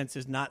defense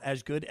is not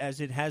as good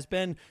as it has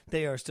been,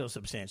 they are still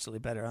substantially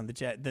better on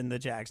than the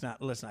Jags.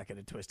 Let's not get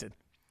it twisted.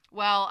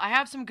 Well, I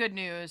have some good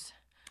news.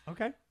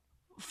 Okay.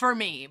 For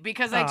me,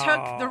 because I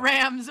took the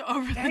Rams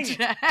over the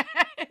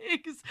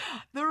Jags.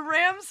 The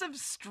Rams have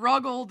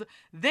struggled.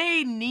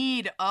 They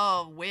need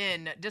a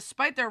win.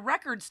 Despite their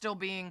record still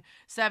being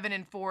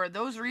 7-4,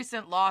 those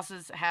recent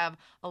losses have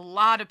a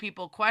lot of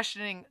people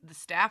questioning the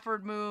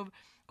Stafford move,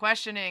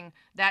 questioning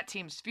that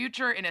team's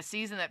future in a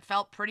season that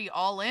felt pretty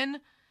all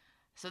in.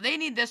 So they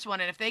need this one,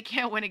 and if they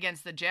can't win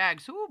against the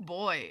Jags, oh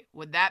boy,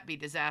 would that be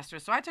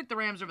disastrous. So I took the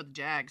Rams over the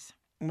Jags.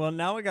 Well,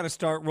 now I got to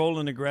start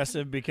rolling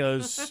aggressive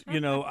because,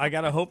 I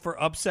got to hope for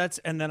upsets,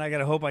 and then I got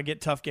to hope I get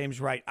tough games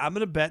right. I'm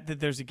going to bet that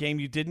there's a game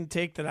you didn't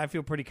take that I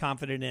feel pretty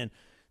confident in.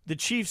 The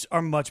Chiefs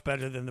are much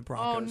better than the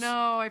Broncos. Oh,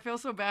 no. I feel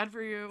so bad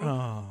for you.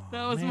 Oh,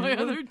 that was man. my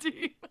other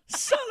team.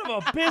 Son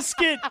of a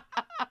biscuit.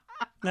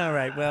 All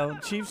right, well,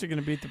 Chiefs are going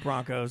to beat the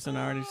Broncos, and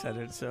I already said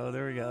it, so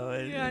there we go.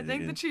 Yeah, I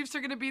think the Chiefs are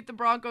going to beat the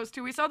Broncos,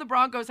 too. We saw the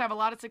Broncos have a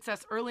lot of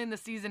success early in the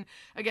season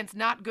against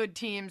not good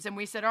teams, and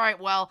we said, all right,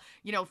 well,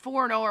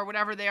 4-0 or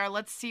whatever they are,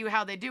 let's see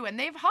how they do. And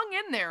they've hung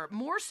in there,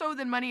 more so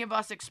than many of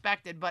us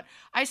expected, but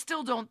I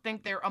still don't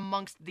think they're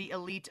amongst the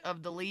elite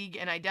of the league,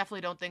 and I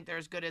definitely don't think they're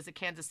as good as a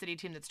Kansas City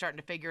team that's starting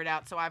to figure it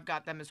out, so I've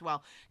got them as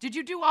well. Did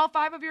you do all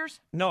 5 of yours?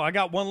 No, I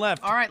got one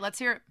left. All right, let's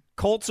hear it.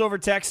 Colts over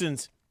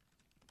Texans.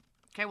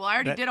 Okay, well, I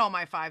already did all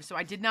my 5, so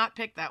I did not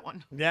pick that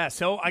one. Yeah,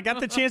 so I got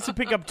the chance to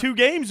pick up 2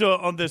 games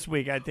on this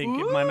week, I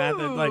think. If my math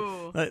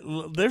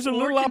is there's a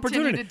little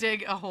opportunity to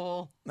dig a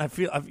hole. I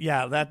feel,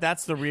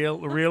 that's the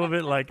real of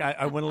it. Like,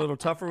 I went a little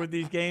tougher with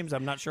these games.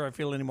 I'm not sure I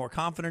feel any more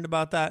confident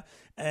about that.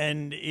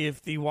 And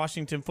if the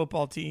Washington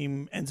football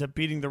team ends up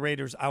beating the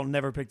Raiders, I'll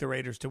never pick the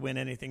Raiders to win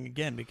anything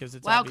again because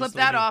it's clip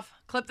that off.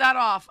 Clip that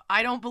off.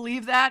 I don't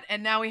believe that,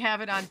 and now we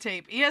have it on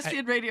tape.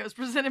 ESPN Radio is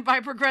presented by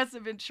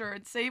Progressive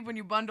Insurance. Save when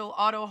you bundle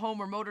auto,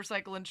 home, or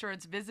motorcycle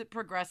insurance. Visit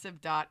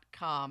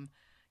Progressive.com.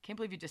 Can't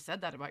believe you just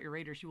said that about your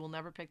Raiders. You will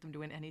never pick them to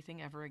win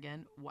anything ever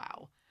again.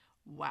 Wow.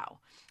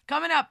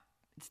 Coming up,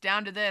 it's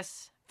down to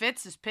this.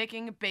 Fitz is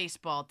picking a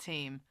baseball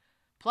team.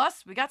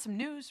 Plus, we got some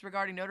news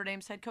regarding Notre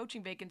Dame's head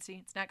coaching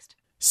vacancy. It's next.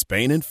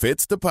 Spain and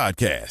Fitz, the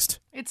podcast.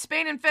 It's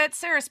Spain and Fitz,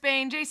 Sarah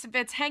Spain, Jason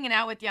Fitz hanging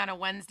out with you on a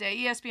Wednesday.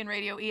 ESPN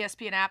Radio,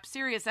 ESPN app,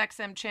 Sirius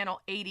XM Channel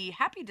 80.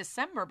 Happy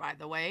December, by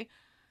the way.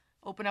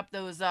 Open up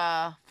those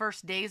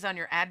first days on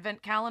your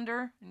Advent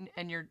calendar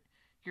and your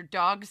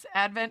dog's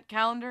Advent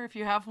calendar if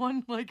you have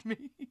one like me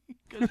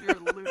because you're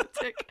a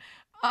lunatic.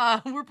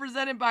 We're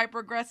presented by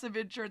Progressive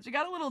Insurance. We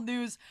got a little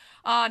news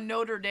on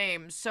Notre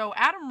Dame. So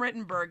Adam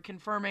Rittenberg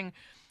confirming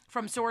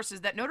from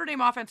sources that Notre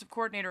Dame offensive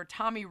coordinator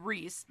Tommy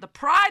Rees, the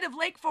pride of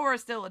Lake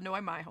Forest, Illinois,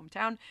 my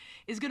hometown,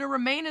 is going to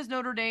remain as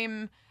Notre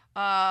Dame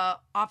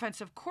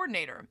offensive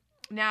coordinator.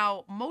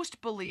 Now, most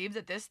believe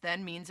that this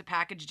then means a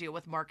package deal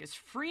with Marcus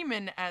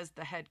Freeman as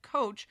the head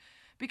coach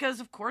because,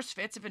 of course,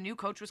 Fitz, if a new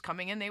coach was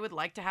coming in, they would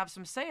like to have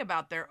some say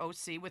about their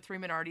OC. With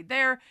Freeman already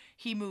there,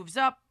 he moves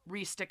up.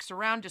 Rees sticks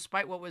around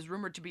despite what was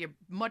rumored to be a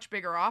much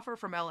bigger offer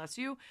from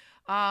LSU.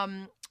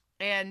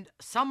 And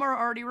some are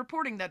already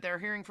reporting that they're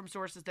hearing from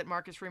sources that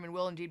Marcus Freeman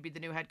will indeed be the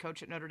new head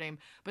coach at Notre Dame.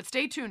 But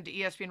stay tuned to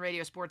ESPN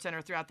Radio Sports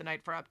Center throughout the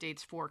night for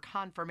updates for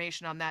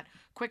confirmation on that.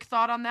 Quick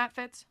thought on that,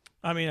 Fitz?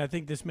 I mean, I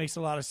think this makes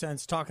a lot of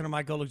sense. Talking to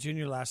Mike Golick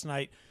Jr. last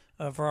night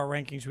for our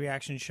rankings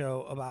reaction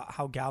show about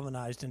how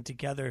galvanized and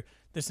together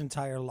this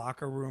entire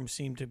locker room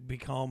seemed to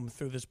become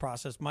through this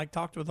process. Mike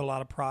talked with a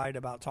lot of pride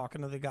about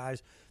talking to the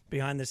guys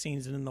behind the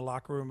scenes and in the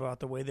locker room about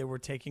the way they were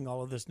taking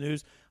all of this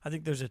news. I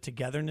think there's a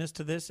togetherness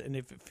to this, and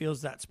if it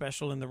feels that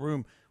special in the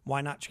room, why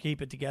not keep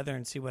it together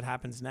and see what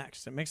happens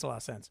next? It makes a lot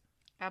of sense.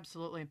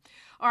 Absolutely.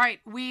 All right,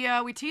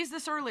 we teased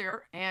this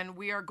earlier, and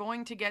we are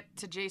going to get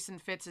to Jason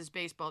Fitz's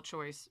baseball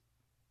choice.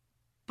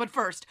 But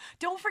first,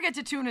 don't forget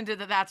to tune into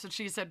the That's What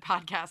She Said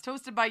podcast,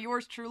 hosted by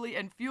yours truly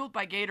and fueled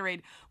by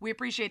Gatorade. We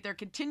appreciate their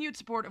continued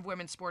support of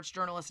women's sports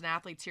journalists and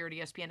athletes here at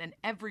ESPN and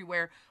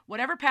everywhere.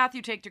 Whatever path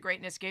you take to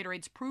greatness,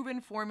 Gatorade's proven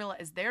formula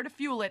is there to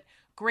fuel it.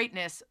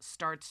 Greatness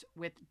starts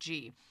with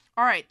G.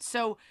 All right,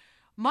 so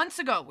months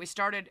ago, we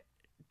started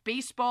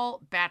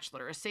Baseball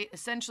Bachelor.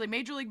 Essentially,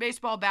 Major League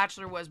Baseball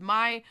Bachelor was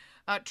my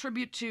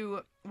tribute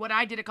to what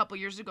I did a couple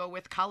years ago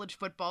with College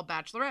Football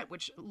Bachelorette,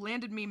 which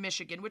landed me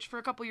Michigan, which for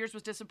a couple years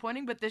was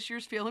disappointing, but this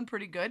year's feeling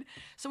pretty good.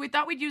 So we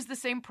thought we'd use the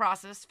same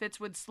process. Fitz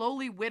would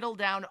slowly whittle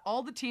down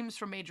all the teams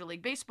from Major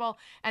League Baseball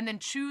and then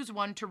choose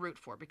one to root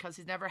for because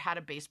he's never had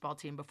a baseball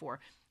team before.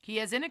 He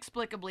has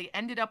inexplicably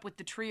ended up with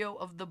the trio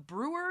of the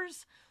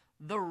Brewers,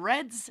 the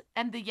Reds,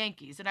 and the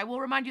Yankees. And I will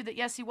remind you that,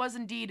 yes, he was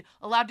indeed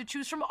allowed to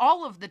choose from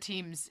all of the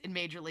teams in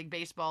Major League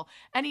Baseball,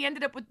 and he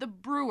ended up with the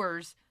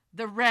Brewers,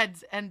 the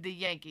Reds, and the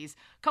Yankees.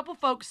 A couple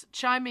folks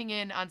chiming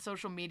in on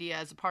social media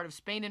as a part of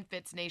Spain and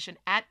Fitz Nation,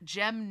 at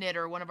Gem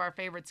Knitter, one of our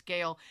favorites,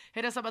 Gail,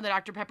 hit us up on the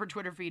Dr. Pepper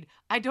Twitter feed.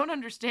 I don't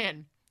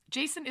understand.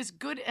 Jason is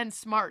good and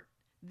smart.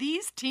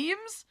 These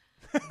teams?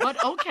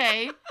 But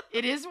okay,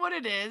 it is what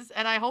it is,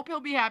 and I hope he'll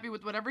be happy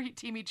with whatever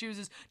team he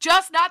chooses.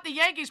 Just not the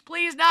Yankees,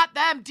 please, not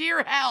them,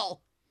 dear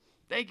hell.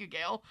 Thank you,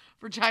 Gail,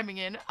 for chiming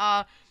in.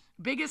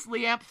 Biggest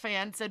Liamp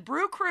fan said,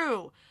 Brew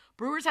Crew.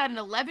 Brewers had an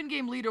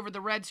 11-game lead over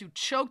the Reds, who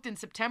choked in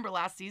September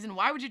last season.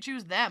 Why would you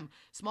choose them?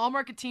 Small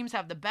market teams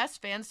have the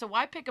best fans, so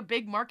why pick a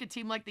big market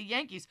team like the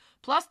Yankees?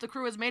 Plus, the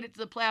Crew has made it to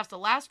the playoffs the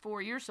last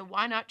 4 years, so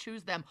why not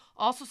choose them?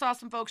 Also saw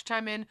some folks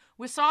chime in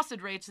with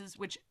sausage races,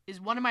 which is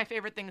one of my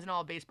favorite things in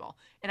all of baseball.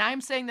 And I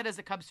am saying that as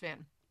a Cubs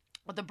fan.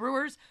 But the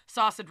Brewers'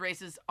 sausage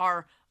races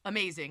are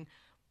amazing.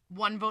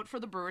 One vote for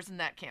the Brewers in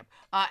that camp.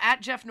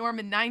 At Jeff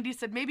Norman 90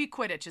 said, maybe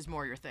Quidditch is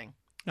more your thing.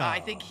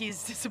 I think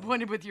he's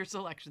disappointed with your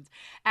selections.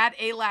 At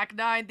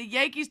ALAC9, the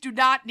Yankees do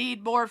not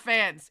need more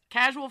fans,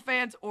 casual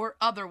fans or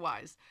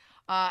otherwise.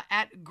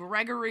 At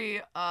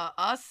Gregory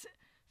Us,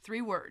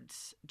 3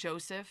 words,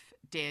 Joseph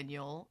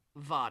Daniel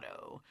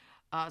Votto.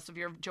 So if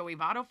you're a Joey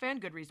Votto fan,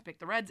 good reason to pick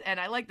the Reds. And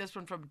I like this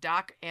one from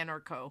Doc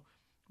Anarcho.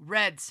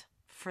 Reds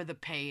for the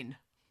pain.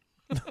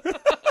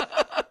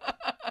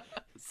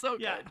 So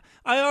good. Yeah,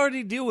 I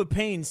already deal with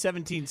pain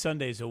 17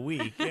 Sundays a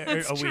week,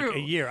 a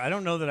year. I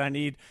don't know that I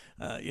need,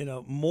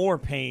 more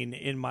pain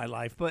in my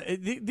life. But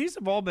these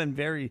have all been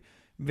very,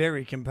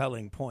 very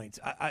compelling points.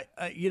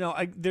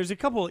 There's a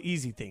couple of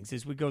easy things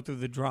as we go through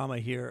the drama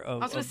here. I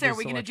was going to say, are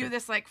we going to do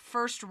this like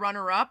first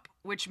runner-up,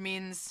 which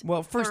means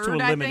first third, to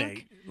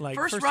eliminate.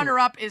 First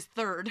runner-up is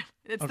third.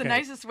 It's the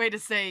nicest way to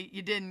say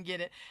you didn't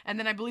get it. And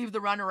then I believe the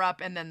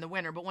runner-up and then the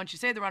winner. But once you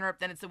say the runner-up,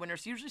 then it's the winner.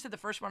 So you usually say the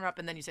first runner-up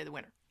and then you say the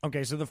winner.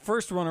 Okay, so the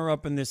first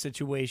runner-up in this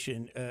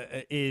situation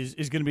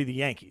is going to be the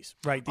Yankees,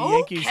 right? The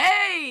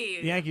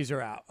Yankees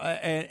are out.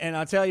 And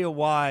I'll tell you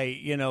why,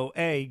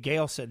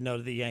 Gail said no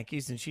to the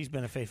Yankees, and she's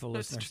been a faithful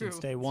listener since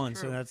day one.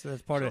 So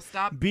that's part of it.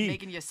 Stop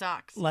making you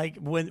socks. Like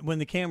when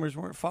the cameras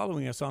weren't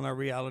following us on our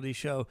reality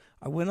show,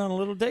 I went on a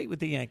little date with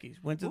the Yankees.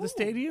 Went to the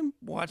stadium,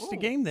 watched the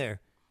game there.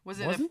 Was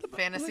it a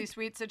fantasy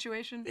suite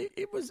situation?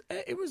 It was.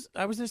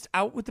 I was just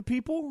out with the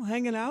people,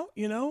 hanging out,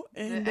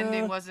 and the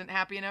ending wasn't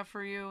happy enough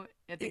for you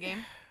at the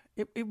game?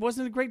 It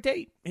wasn't a great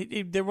date.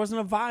 There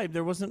wasn't a vibe.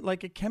 There wasn't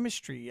like a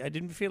chemistry. I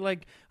didn't feel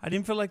like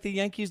the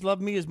Yankees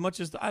loved me as much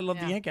as I love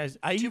the Yankees.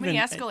 Too many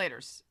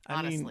escalators,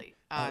 honestly.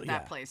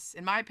 That place,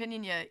 in my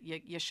opinion,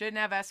 you shouldn't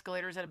have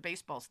escalators at a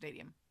baseball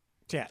stadium.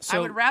 Yeah, I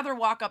would rather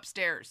walk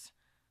upstairs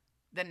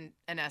than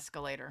an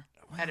escalator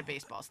at a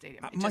baseball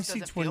stadium. My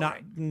seats were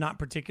not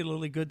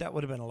particularly good. That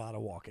would have been a lot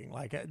of walking.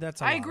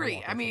 I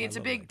agree. I mean, it's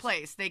a big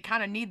place. They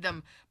kind of need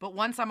them. But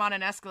once I'm on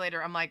an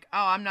escalator, I'm like,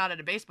 oh, I'm not at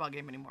a baseball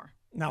game anymore.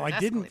 Now, I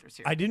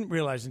didn't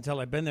realize until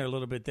I'd been there a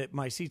little bit that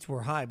my seats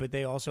were high, but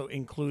they also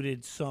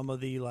included some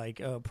of the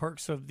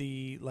perks of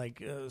the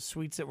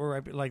suites that were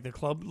right, like the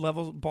club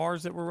level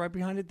bars that were right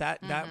behind it.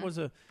 That was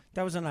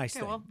a nice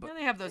thing. Well,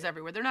 they have those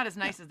everywhere. They're not as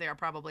nice as they are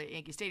probably at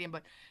Yankee Stadium,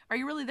 but are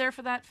you really there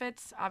for that,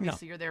 Fitz?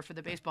 Obviously, You're there for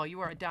the baseball. You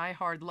are a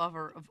diehard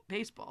lover of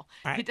baseball.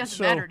 Right, it doesn't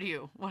matter to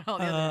you what all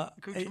the other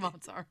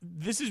accoutrements are.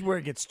 This is where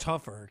it gets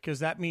tougher because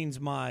that means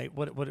my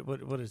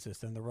what is this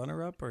then? The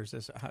runner up or is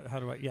this how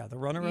do I? Yeah, the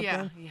runner up.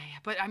 Yeah.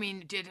 But I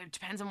mean, it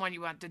depends on what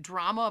you want. The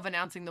drama of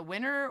announcing the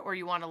winner, or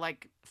you want to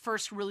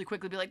first really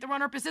quickly be like, the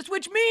runner up is this,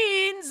 which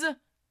means.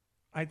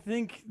 I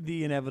think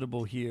the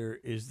inevitable here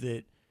is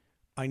that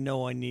I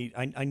know I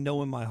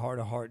know in my heart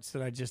of hearts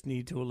that I just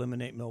need to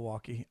eliminate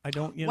Milwaukee. I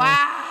don't,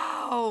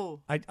 Wow.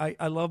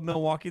 I love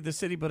Milwaukee, the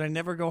city, but I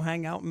never go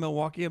hang out in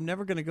Milwaukee. I'm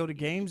never going to go to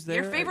games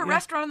there. Your favorite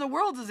restaurant in the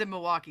world is in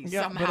Milwaukee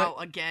somehow,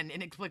 but again,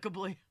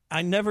 inexplicably.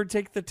 I never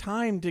take the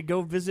time to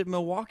go visit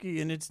Milwaukee,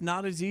 and it's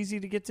not as easy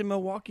to get to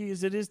Milwaukee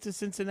as it is to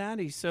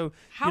Cincinnati. So,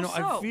 How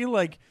so? I feel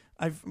like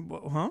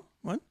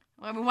What?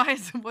 I mean, why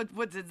is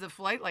what's the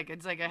flight like?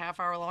 It's like a half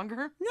hour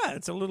longer. Yeah,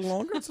 it's a little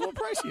longer. It's a little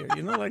pricier.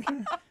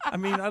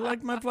 I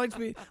like my flights.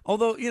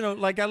 Although,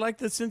 I like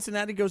that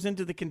Cincinnati goes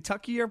into the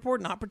Kentucky airport,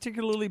 not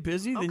particularly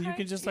busy. Then you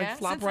can just flop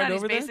Cincinnati's right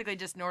over there. basically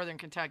just northern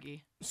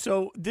Kentucky.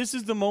 So this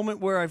is the moment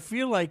where I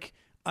feel like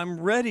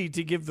I'm ready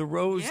to give the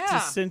rose to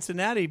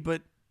Cincinnati.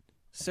 But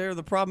Sarah,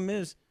 the problem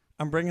is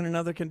I'm bringing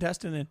another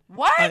contestant in.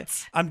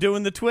 What? I'm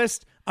doing the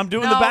twist. I'm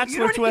doing the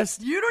Bachelor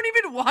twist. You don't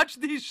even watch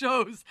these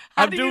shows.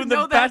 How do you doing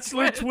know the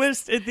Bachelor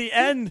twist at the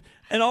end,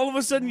 and all of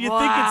a sudden you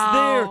think it's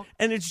there,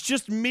 and it's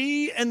just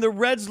me and the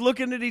Reds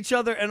looking at each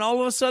other, and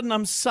all of a sudden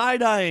I'm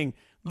side-eyeing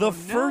the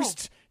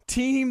first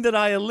team that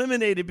I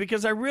eliminated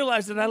because I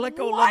realized that I let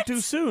go a little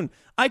too soon.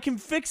 I can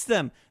fix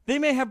them. They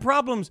may have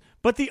problems,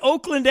 but the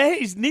Oakland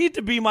A's need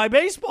to be my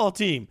baseball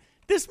team.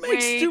 This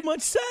makes too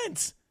much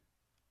sense.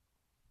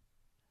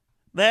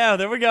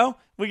 There we go.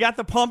 We got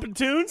the pumping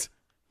tunes.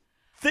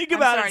 Think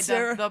about it,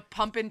 Sarah. The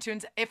pumping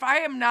tunes. If I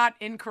am not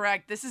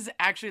incorrect, this is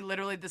actually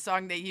literally the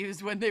song they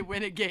use when they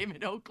win a game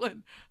in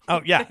Oakland.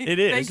 Oh, yeah, it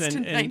is. Thanks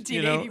to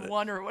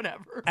 1981 or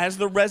whatever. As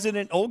the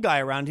resident old guy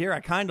around here,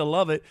 I kind of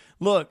love it.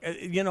 Look,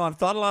 I've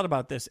thought a lot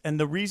about this, and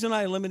the reason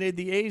I eliminated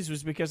the A's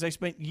was because I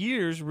spent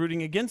years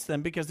rooting against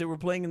them because they were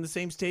playing in the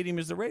same stadium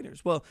as the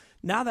Raiders. Well,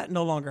 now that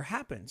no longer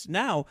happens.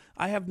 Now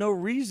I have no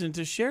reason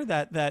to share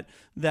that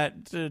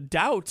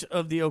doubt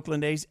of the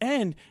Oakland A's,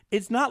 and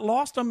it's not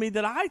lost on me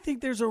that I think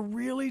there's a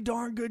really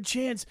darn good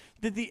chance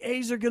that the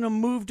A's are going to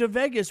move to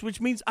Vegas, which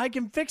means I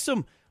can fix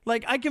them.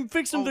 I can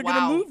fix them. They're going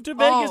to move to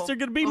Vegas. They're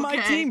going to be my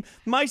team.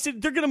 My city.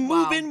 They're going to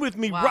move in with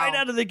me right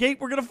out of the gate.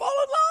 We're going to fall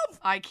in love.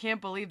 I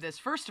can't believe this.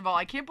 First of all,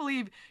 I can't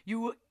believe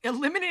you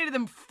eliminated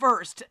them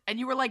first, and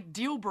you were like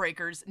deal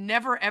breakers.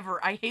 Never,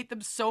 ever. I hate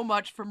them so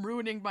much from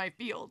ruining my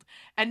field.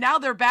 And now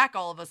they're back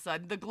all of a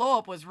sudden. The glow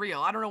up was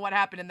real. I don't know what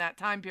happened in that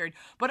time period.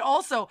 But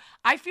also,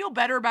 I feel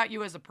better about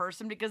you as a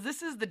person because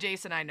this is the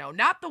Jason I know.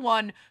 Not the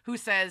one who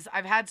says,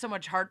 I've had so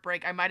much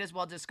heartbreak, I might as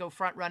well just go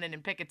front running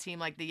and pick a team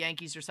like the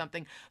Yankees or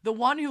something. The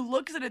one who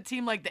looks at a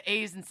team like the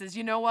A's and says,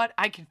 you know what?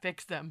 I can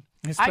fix them.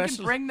 I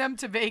can bring them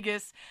to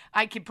Vegas.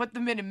 I can put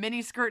them in a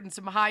mini skirt and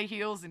some high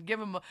heels and give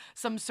them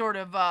some sort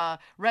of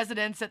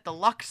residence at the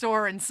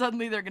Luxor, and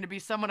suddenly they're going to be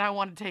someone I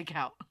want to take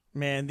out.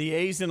 Man, the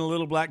A's in a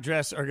little black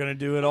dress are going to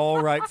do it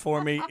all right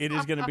for me. It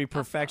is going to be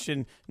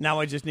perfection.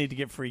 Now I just need to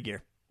get free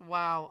gear.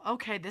 Wow.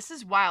 Okay, this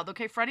is wild.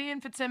 Okay, Freddie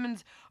and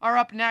Fitzsimmons are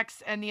up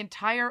next, and the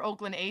entire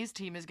Oakland A's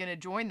team is going to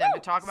join them to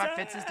talk about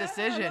Fitz's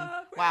decision.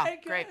 Wow,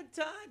 great.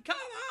 Come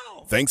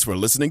on. Thanks for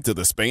listening to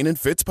the Spain and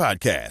Fitz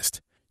podcast.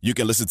 You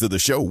can listen to the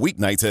show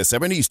weeknights at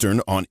 7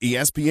 Eastern on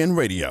ESPN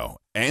Radio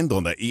and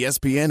on the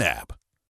ESPN app.